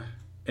down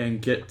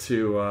and get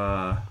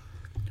to,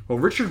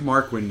 Richard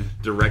Marquand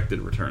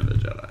directed Return of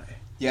the Jedi.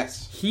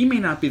 Yes. He may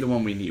not be the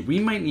one we need. We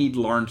might need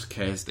Lawrence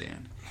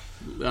Kasdan.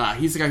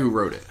 He's the guy who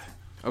wrote it.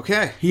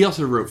 Okay. He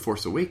also wrote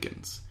Force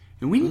Awakens.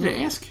 And we need to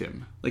ask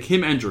him. Like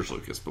him and George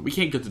Lucas, but we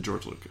can't get to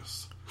George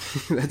Lucas.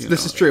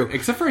 This is true.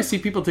 Except for I see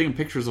people taking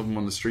pictures of him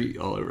on the street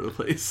all over the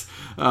place.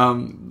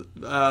 But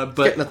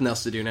got nothing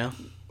else to do now.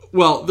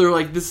 Well, they're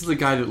like, this is a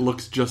guy that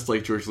looks just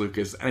like George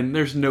Lucas, and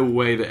there's no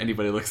way that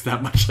anybody looks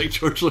that much like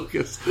George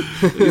Lucas.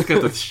 He's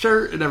got the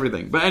shirt and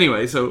everything. But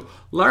anyway, so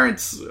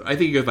Lawrence, I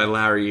think he goes by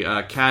Larry,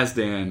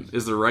 Kasdan,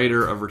 is the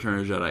writer of Return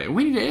of the Jedi. And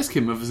we need to ask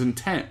him of his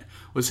intent.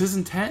 Was his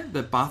intent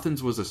that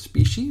Bothans was a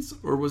species,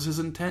 or was his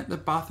intent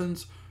that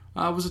Bothans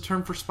was a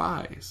term for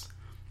spies?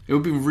 It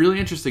would be really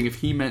interesting if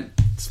he meant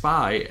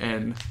spy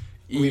and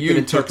you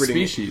took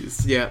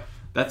species. Yeah.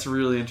 That's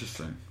really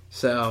interesting.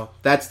 So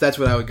that's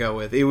what I would go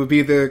with. It would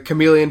be the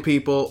chameleon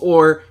people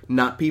or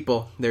not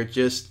people. They're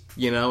just,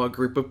 a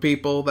group of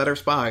people that are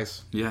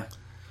spies. Yeah.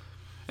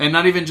 And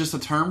not even just a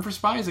term for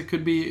spies. It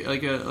could be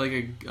like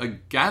a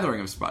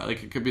gathering of spies.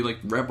 Like it could be like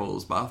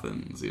rebels,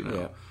 Bothans,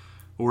 Yeah.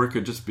 Or it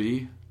could just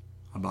be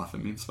a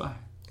Bothan spy.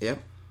 Yep.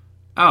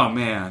 Oh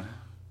man.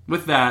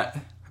 With that,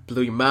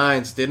 Blew your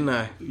minds, didn't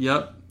I?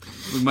 yep.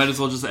 We might as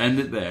well just end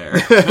it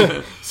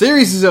there.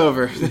 Series is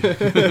over.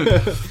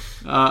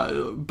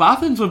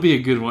 Bothans would be a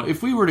good one.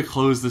 If we were to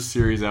close this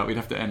series out, we'd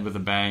have to end with a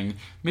bang.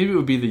 Maybe it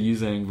would be the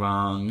Yuzhang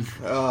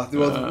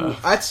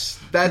Vong. That's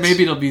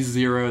Maybe it'll be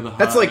Zero the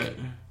Hutt.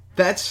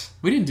 That's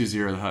We didn't do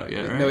Zero the Hutt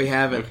yet, right? No, we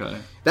haven't. Okay.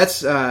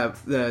 That's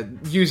the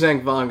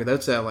Yuzhang Vong.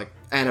 That's like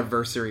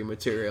anniversary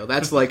material.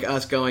 That's like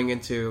us going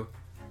into.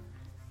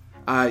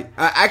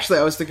 Actually,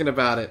 I was thinking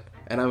about it,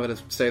 and I'm going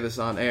to say this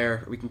on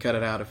air. We can cut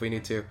it out if we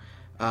need to.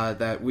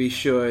 That we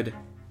should,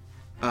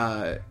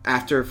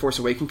 after Force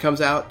Awakens comes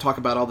out, talk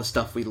about all the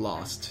stuff we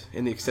lost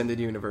in the extended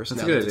universe.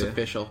 That's now a good that it's idea.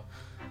 official.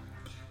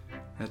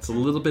 That's a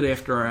little bit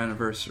after our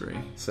anniversary.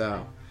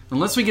 So,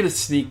 Unless we get a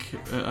sneak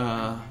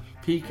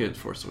peek at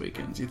Force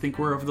Awakens, you think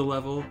we're of the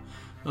level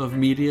of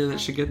media that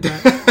should get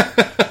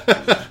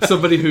that?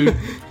 Somebody who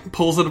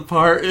pulls it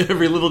apart,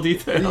 every little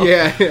detail.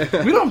 yeah.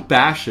 We don't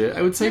bash it.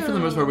 I would say for the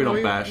most part we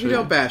don't bash it. We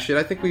don't bash it.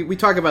 I think we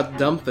talk about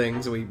dumb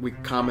things. We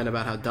comment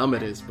about how dumb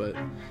it is, but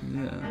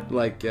Yeah.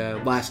 like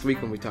last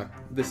week when we talked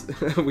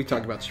we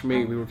talked about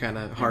Shmi, we were kind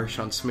of harsh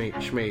on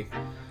Shmi.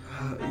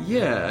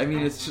 Yeah, I mean,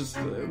 it's just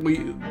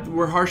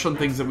we're harsh on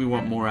things that we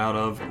want more out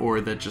of, or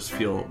that just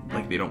feel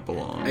like they don't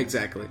belong.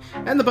 Exactly.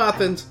 And the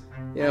Bothans,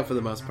 for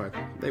the most part,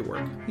 they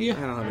work. Yeah.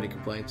 I don't have any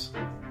complaints.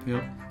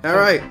 Yep. All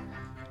right.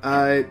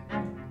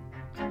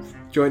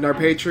 Join our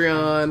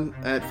Patreon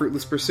at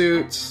Fruitless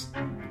Pursuits.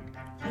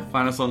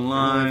 Find us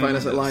online. Find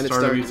us online at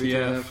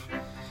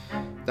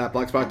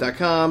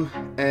starwtf.blogspot.com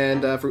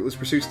and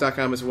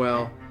fruitlesspursuits.com as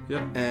well.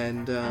 Yep.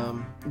 And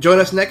join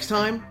us next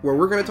time where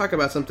we're going to talk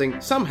about something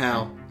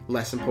somehow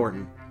less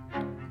important.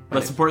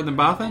 Less important than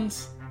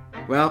Bothans?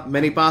 Well,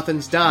 many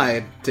Bothans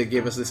died to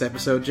give us this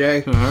episode,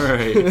 Jay. All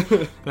right.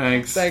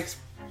 Thanks. Thanks.